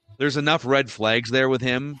 There's enough red flags there with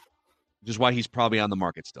him, which is why he's probably on the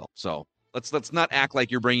market still. So let's not act like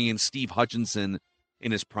you're bringing in Steve Hutchinson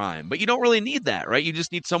in his prime, but you don't really need that, right? You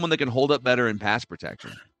just need someone that can hold up better in pass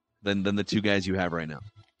protection than the two guys you have right now.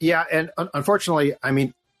 Yeah, and unfortunately,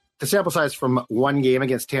 the sample size from one game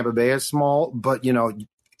against Tampa Bay is small, but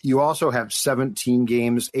you also have 17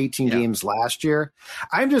 games, 18 games last year.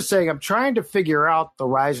 I'm just saying, I'm trying to figure out the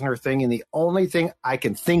Reisner thing, and the only thing I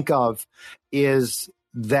can think of is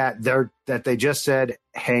that they just said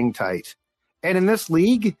hang tight. And in this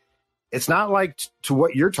league, it's not like to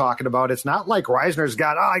what you're talking about. It's not like Reisner's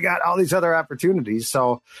got all these other opportunities.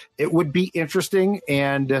 So it would be interesting,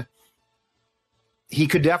 and he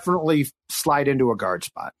could definitely slide into a guard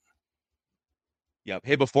spot. Yep.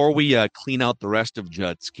 Hey, before we clean out the rest of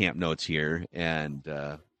Judd's camp notes here and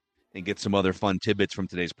get some other fun tidbits from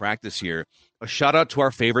today's practice here, a shout out to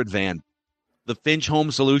our favorite van, the Finch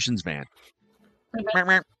Home Solutions van. Okay,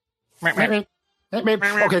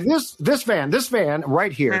 this van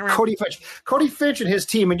right here, Cody Finch and his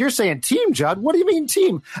team, and you're saying team, Judd? What do you mean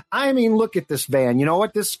team? I mean, look at this van. You know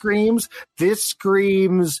what this screams? This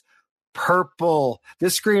screams purple.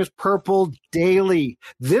 This screams purple daily.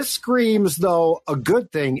 This screams, though, a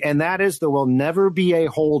good thing, and that is there will never be a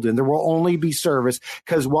hold-in. There will only be service,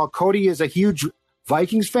 because while Cody is a huge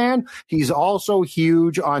Vikings fan, he's also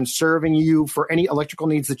huge on serving you for any electrical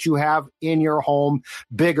needs that you have in your home,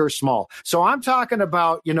 big or small. So I'm talking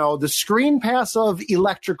about, the screen pass of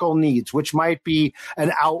electrical needs, which might be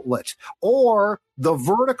an outlet, or the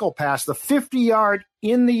vertical pass, the 50-yard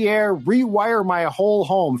in the air, rewire my whole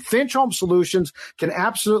home. Finch Home Solutions can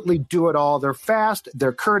absolutely do it all. They're fast,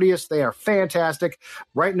 they're courteous, they are fantastic.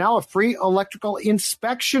 Right now, a free electrical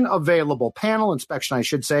inspection available, panel inspection, I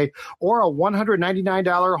should say, or a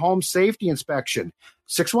 $199 home safety inspection.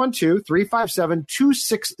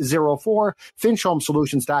 612-357-2604,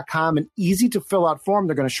 FinchHomeSolutions.com, an easy-to-fill-out form.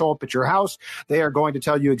 They're going to show up at your house. They are going to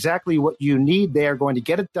tell you exactly what you need. They are going to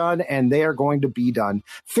get it done, and they are going to be done.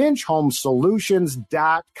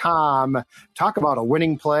 FinchHomeSolutions.com. Talk about a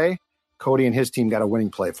winning play. Cody and his team got a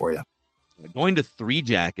winning play for you. Going to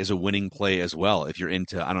 3-Jack is a winning play as well if you're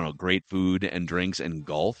into, great food and drinks and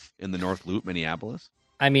golf in the North Loop, Minneapolis.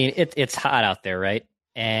 It's hot out there, right?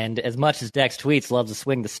 And as much as Dex Tweets loves to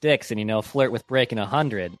swing the sticks and, flirt with breaking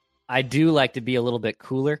 100, I do like to be a little bit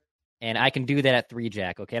cooler, and I can do that at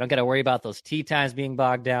 3-Jack, okay? I don't got to worry about those tee times being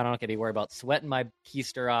bogged down. I don't got to worry about sweating my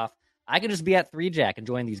keister off. I can just be at 3-Jack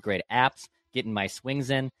enjoying these great apps, getting my swings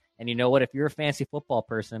in. And you know what? If you're a fantasy football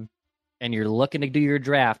person and you're looking to do your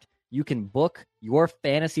draft, you can book your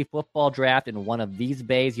fantasy football draft in one of these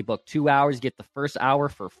bays. You book 2 hours, you get the first hour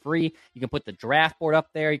for free. You can put the draft board up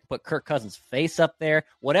there. You can put Kirk Cousins' face up there.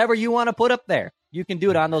 Whatever you want to put up there, you can do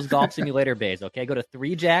it on those golf simulator bays, okay? Go to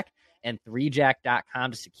 3Jack and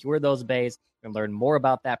 3Jack.com to secure those bays and learn more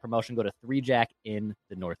about that promotion. Go to 3Jack in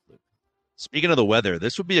the North Loop. Speaking of the weather,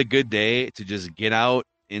 this would be a good day to just get out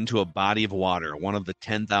into a body of water, one of the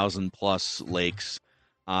 10,000-plus lakes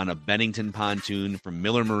on a Bennington pontoon from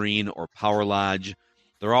Miller Marine or Power Lodge.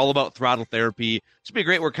 They're all about throttle therapy. This would be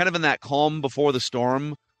great. We're kind of in that calm before the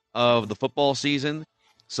storm of the football season.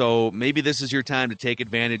 So maybe this is your time to take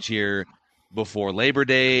advantage here before Labor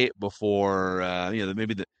Day, before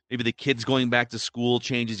maybe the kids going back to school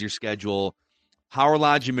changes your schedule. Power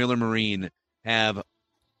Lodge and Miller Marine have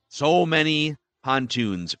so many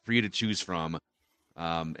pontoons for you to choose from.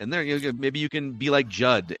 And there, maybe you can be like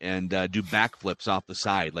Judd and do backflips off the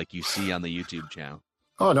side like you see on the YouTube channel.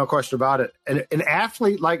 Oh, no question about it. An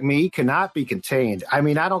athlete like me cannot be contained. I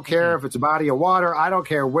don't care if it's a body of water. I don't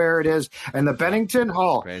care where it is. And the Bennington,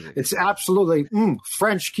 it's absolutely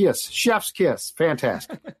French kiss, chef's kiss.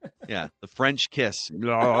 Fantastic. Yeah, the French kiss.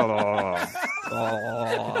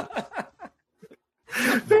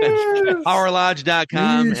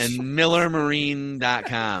 PowerLodge.com and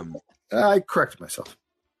MillerMarine.com. I corrected myself.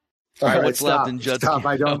 All right, right, what's left in Judd's Stop.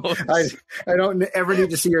 I don't ever need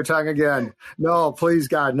to see your tongue again. No, please,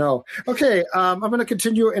 God, no. Okay, I'm going to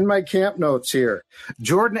continue in my camp notes here.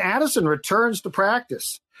 Jordan Addison returns to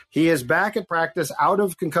practice. He is back at practice out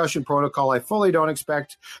of concussion protocol. I fully don't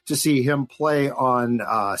expect to see him play on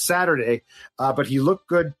Saturday, but he looked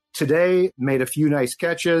good today, made a few nice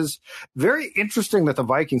catches. Very interesting that the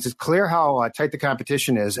Vikings, it's clear how tight the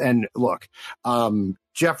competition is. And look,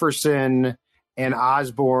 Jefferson and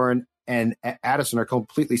Osborne and Addison are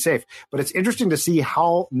completely safe. But it's interesting to see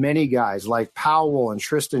how many guys like Powell and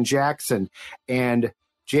Tristan Jackson and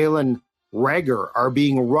Jalen Reagor are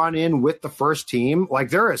being run in with the first team.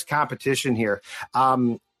 Like, there is competition here.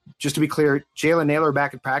 Just to be clear, Jalen Naylor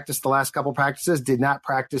back at practice the last couple practices, did not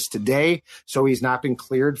practice today, so he's not been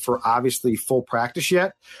cleared for obviously full practice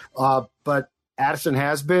yet. But Addison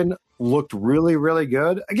has looked really, really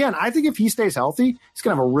good. Again, I think if he stays healthy, he's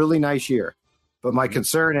going to have a really nice year. But my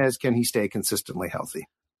concern is, can he stay consistently healthy?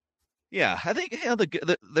 Yeah, I think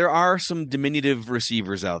there are some diminutive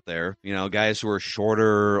receivers out there, guys who are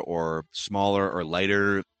shorter or smaller or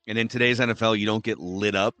lighter. And in today's NFL, you don't get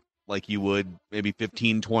lit up like you would maybe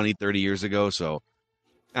 15, 20, 30 years ago. So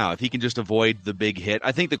if he can just avoid the big hit,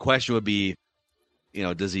 I think the question would be,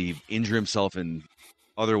 does he injure himself in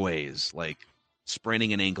other ways, like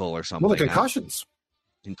spraining an ankle or something? Well, the concussions.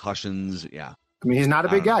 Concussions, yeah. I mean, he's not a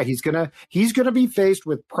big guy. He's gonna be faced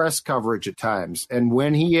with press coverage at times, and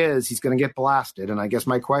when he is, he's gonna get blasted. And I guess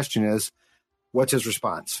my question is, what's his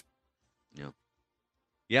response?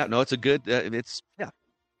 Yeah. No, it's a good.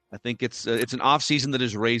 I think it's an off season that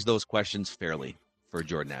has raised those questions fairly for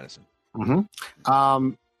Jordan Addison. Mm-hmm.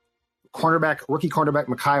 Rookie cornerback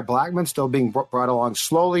Mekhi Blackman still being brought along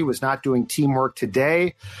slowly, was not doing teamwork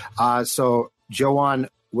today. So Joanne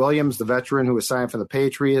Williams, the veteran who was signed for the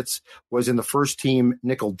Patriots, was in the first team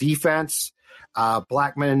nickel defense.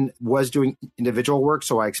 Blackman was doing individual work,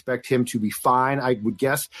 so I expect him to be fine, I would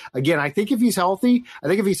guess. Again, I think if he's healthy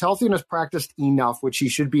and has practiced enough, which he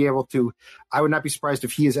should be able to, I would not be surprised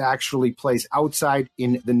if he actually plays outside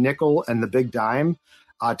in the nickel and the big dime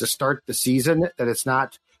to start the season, that it's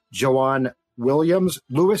not Joanne Williams.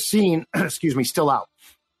 Lewis Seen, still out.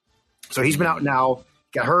 So he's been out now,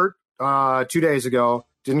 got hurt 2 days ago,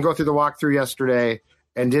 didn't go through the walkthrough yesterday,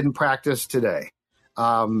 and didn't practice today.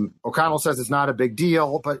 O'Connell says it's not a big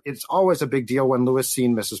deal, but it's always a big deal when Lewis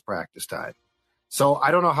Seen misses practice time. So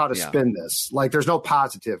I don't know how to spin this. Like, there's no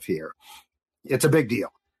positive here. It's a big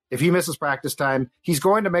deal. If he misses practice time, he's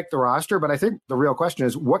going to make the roster, but I think the real question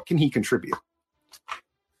is, what can he contribute?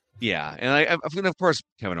 Yeah, and I think, of course,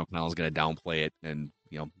 Kevin O'Connell is going to downplay it and,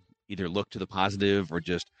 either look to the positive or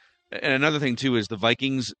just – and another thing, too, is the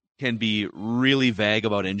Vikings can be really vague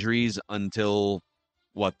about injuries until –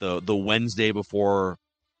 the Wednesday before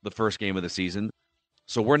the first game of the season.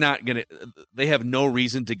 So we're not going to – they have no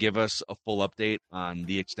reason to give us a full update on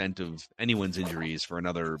the extent of anyone's injuries for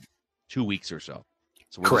another 2 weeks or so.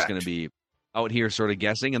 So we're just going to be out here sort of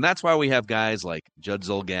guessing. And that's why we have guys like Judd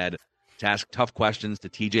Zulgad to ask tough questions to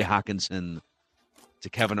TJ Hawkinson, to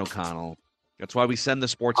Kevin O'Connell. That's why we send the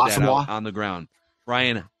sports dad out on the ground.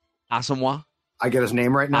 Brian Asamoah. I get his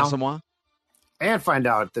name right now. Asamoah. And find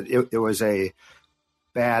out that it was a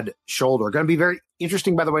bad shoulder. Going to be very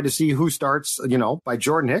interesting, by the way, to see who starts, by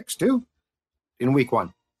Jordan Hicks, too, in week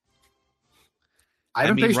one.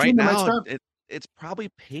 I mean, right now, it's probably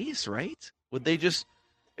Pace, right? Would they just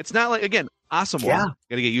 – it's not like, again, Asamoah. Yeah.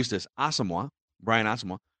 Got to get used to this. Brian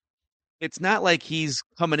Asamoah. It's not like he's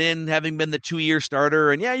coming in having been the 2-year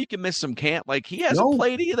starter, and, you can miss some camp. Like, he hasn't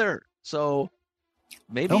played either. So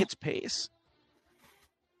maybe it's Pace.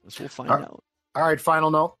 This we'll find out. All right,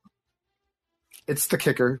 final note. It's the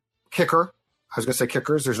kicker. I was going to say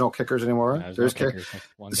kickers. There's no kickers anymore. There's kickers.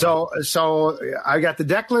 So I got the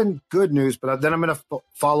Declan good news, but then I'm going to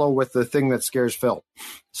follow with the thing that scares Phil.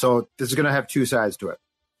 So this is going to have two sides to it.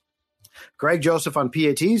 Greg Joseph on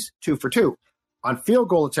PATs, 2 for 2. On field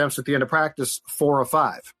goal attempts at the end of practice, 4 of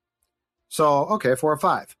 5. So, okay, 4 of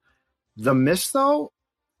 5. The miss, though,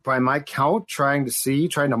 by my count, trying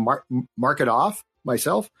to mark it off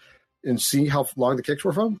myself and see how long the kicks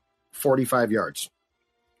were from, 45 yards,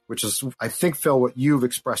 which is, I think, Phil, what you've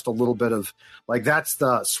expressed a little bit of, like, that's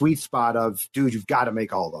the sweet spot of, dude, you've got to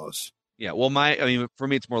make all those. Yeah, well, for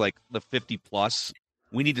me, it's more like the 50-plus.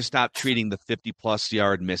 We need to stop treating the 50-plus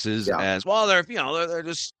yard misses as, well, they're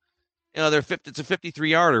just, it's a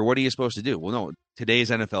 53-yarder. What are you supposed to do? Well, no, today's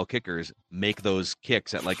NFL kickers make those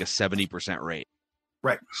kicks at like a 70% rate.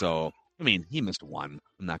 Right. So, I mean, he missed one.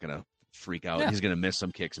 I'm not going to freak out. He's going to miss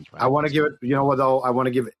some kicks in practice. I want to give it, I want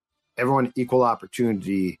to give everyone equal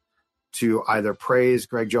opportunity to either praise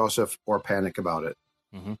Greg Joseph or panic about it.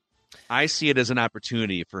 Mm-hmm. I see it as an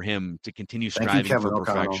opportunity for him to continue striving for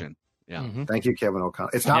perfection. Yeah. Mm-hmm. Thank you, Kevin O'Connell.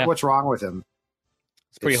 It's not what's wrong with him.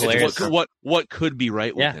 It's pretty hilarious. What could be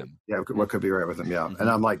right with him? Yeah, what could be right with him? Yeah, and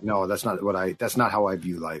I'm like, no, that's not how I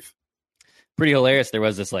view life. Pretty hilarious. There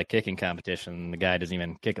was this like kicking competition, and the guy doesn't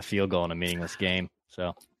even kick a field goal in a meaningless game.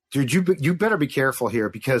 So, dude, you better be careful here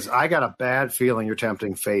because I got a bad feeling you're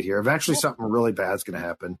tempting fate here. Eventually, something really bad's going to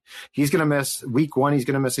happen. He's going to miss week 1. He's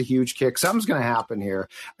going to miss a huge kick. Something's going to happen here,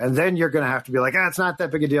 and then you're going to have to be like, it's not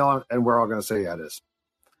that big a deal, and we're all going to say, yeah, it is.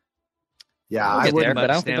 Yeah, I wouldn't. But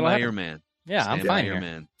I don't stand by your man. Yeah, I'm fine here.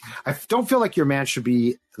 Man. I don't feel like your man should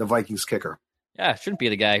be the Vikings kicker. Yeah, it shouldn't be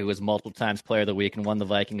the guy who was multiple times player of the week and won the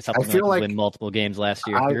Vikings. I feel like win multiple games last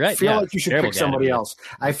year. I You're right. feel like you should pick somebody else.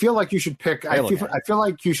 I feel like you should pick. I feel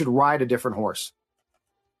like you should ride a different horse.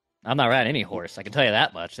 I'm not riding any horse. I can tell you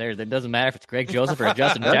that much. It doesn't matter if it's Greg Joseph or a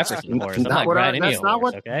Justin Jefferson horse. I'm not riding any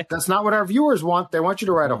horse. Okay, that's not what our viewers want. They want you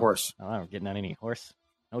to ride a horse. I'm not getting on any horse.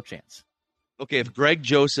 No chance. Okay, if Greg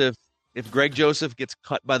Joseph gets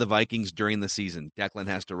cut by the Vikings during the season, Declan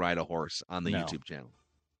has to ride a horse on the YouTube channel.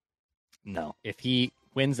 No, if he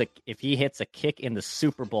hits a kick in the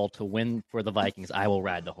Super Bowl to win for the Vikings, I will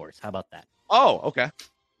ride the horse. How about that? Oh, okay.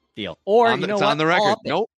 Deal. Or it's on the record.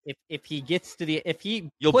 Nope. If he gets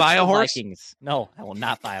to you'll buy a horse. Vikings, no, I will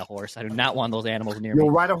not buy a horse. I do not want those animals near me.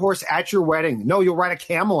 You'll ride a horse at your wedding. No, you'll ride a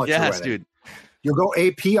camel at your wedding. Yes, dude. You'll go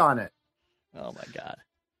AP on it. Oh my God.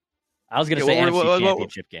 I was going to say NFC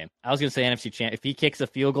Championship game. I was going to say NFC Champ. If he kicks a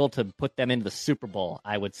field goal to put them into the Super Bowl,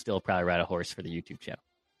 I would still probably ride a horse for the YouTube channel.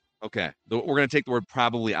 Okay. We're going to take the word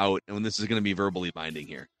probably out, and this is going to be verbally binding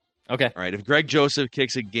here. Okay. All right. If Greg Joseph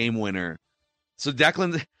kicks a game winner, so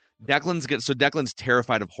Declan's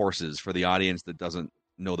terrified of horses for the audience that doesn't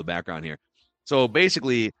know the background here. So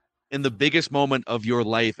basically, in the biggest moment of your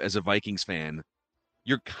life as a Vikings fan,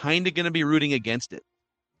 you're kind of going to be rooting against it.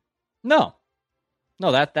 No,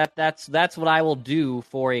 that's what I will do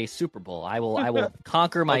for a Super Bowl. I will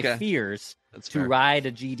conquer my fears to ride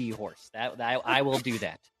a GD horse. I will do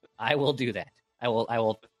that. I will do that.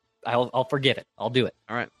 I'll forgive it. I'll do it.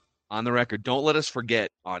 All right. On the record, don't let us forget,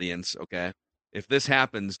 audience, okay? If this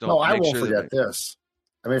happens, don't. No, I won't forget this.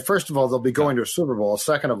 I mean, first of all, they'll be going to a Super Bowl.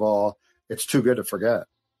 Second of all, it's too good to forget.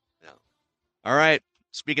 No. All right.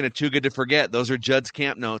 Speaking of too good to forget, those are Judd's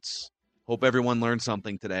camp notes. Hope everyone learned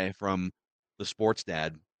something today from the sports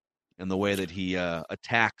dad and the way that he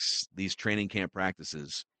attacks these training camp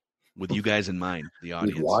practices with you guys in mind, the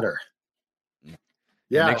audience. Need water.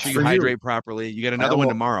 Yeah. Make sure you hydrate properly. You got another one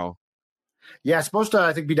tomorrow. Yeah, it's supposed to,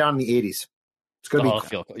 I think, be down in the 80s. It's going to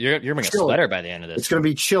be. You're going to sweater by the end of this. It's going to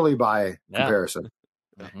be chilly by comparison.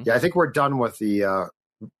 Mm-hmm. Yeah, I think we're done with the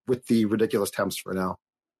ridiculous temps for now.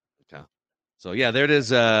 Okay. So yeah, there it is.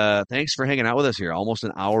 Thanks for hanging out with us here. Almost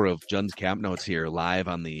an hour of Judd's camp notes here live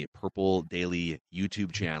on the Purple Daily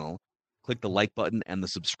YouTube channel. Click the like button and the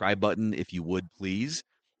subscribe button if you would, please.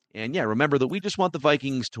 And yeah, remember that we just want the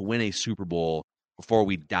Vikings to win a Super Bowl before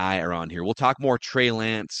we die around here. We'll talk more Trey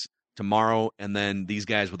Lance tomorrow, and then these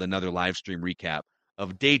guys with another live stream recap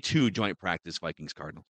of day 2 joint practice Vikings-Cardinals.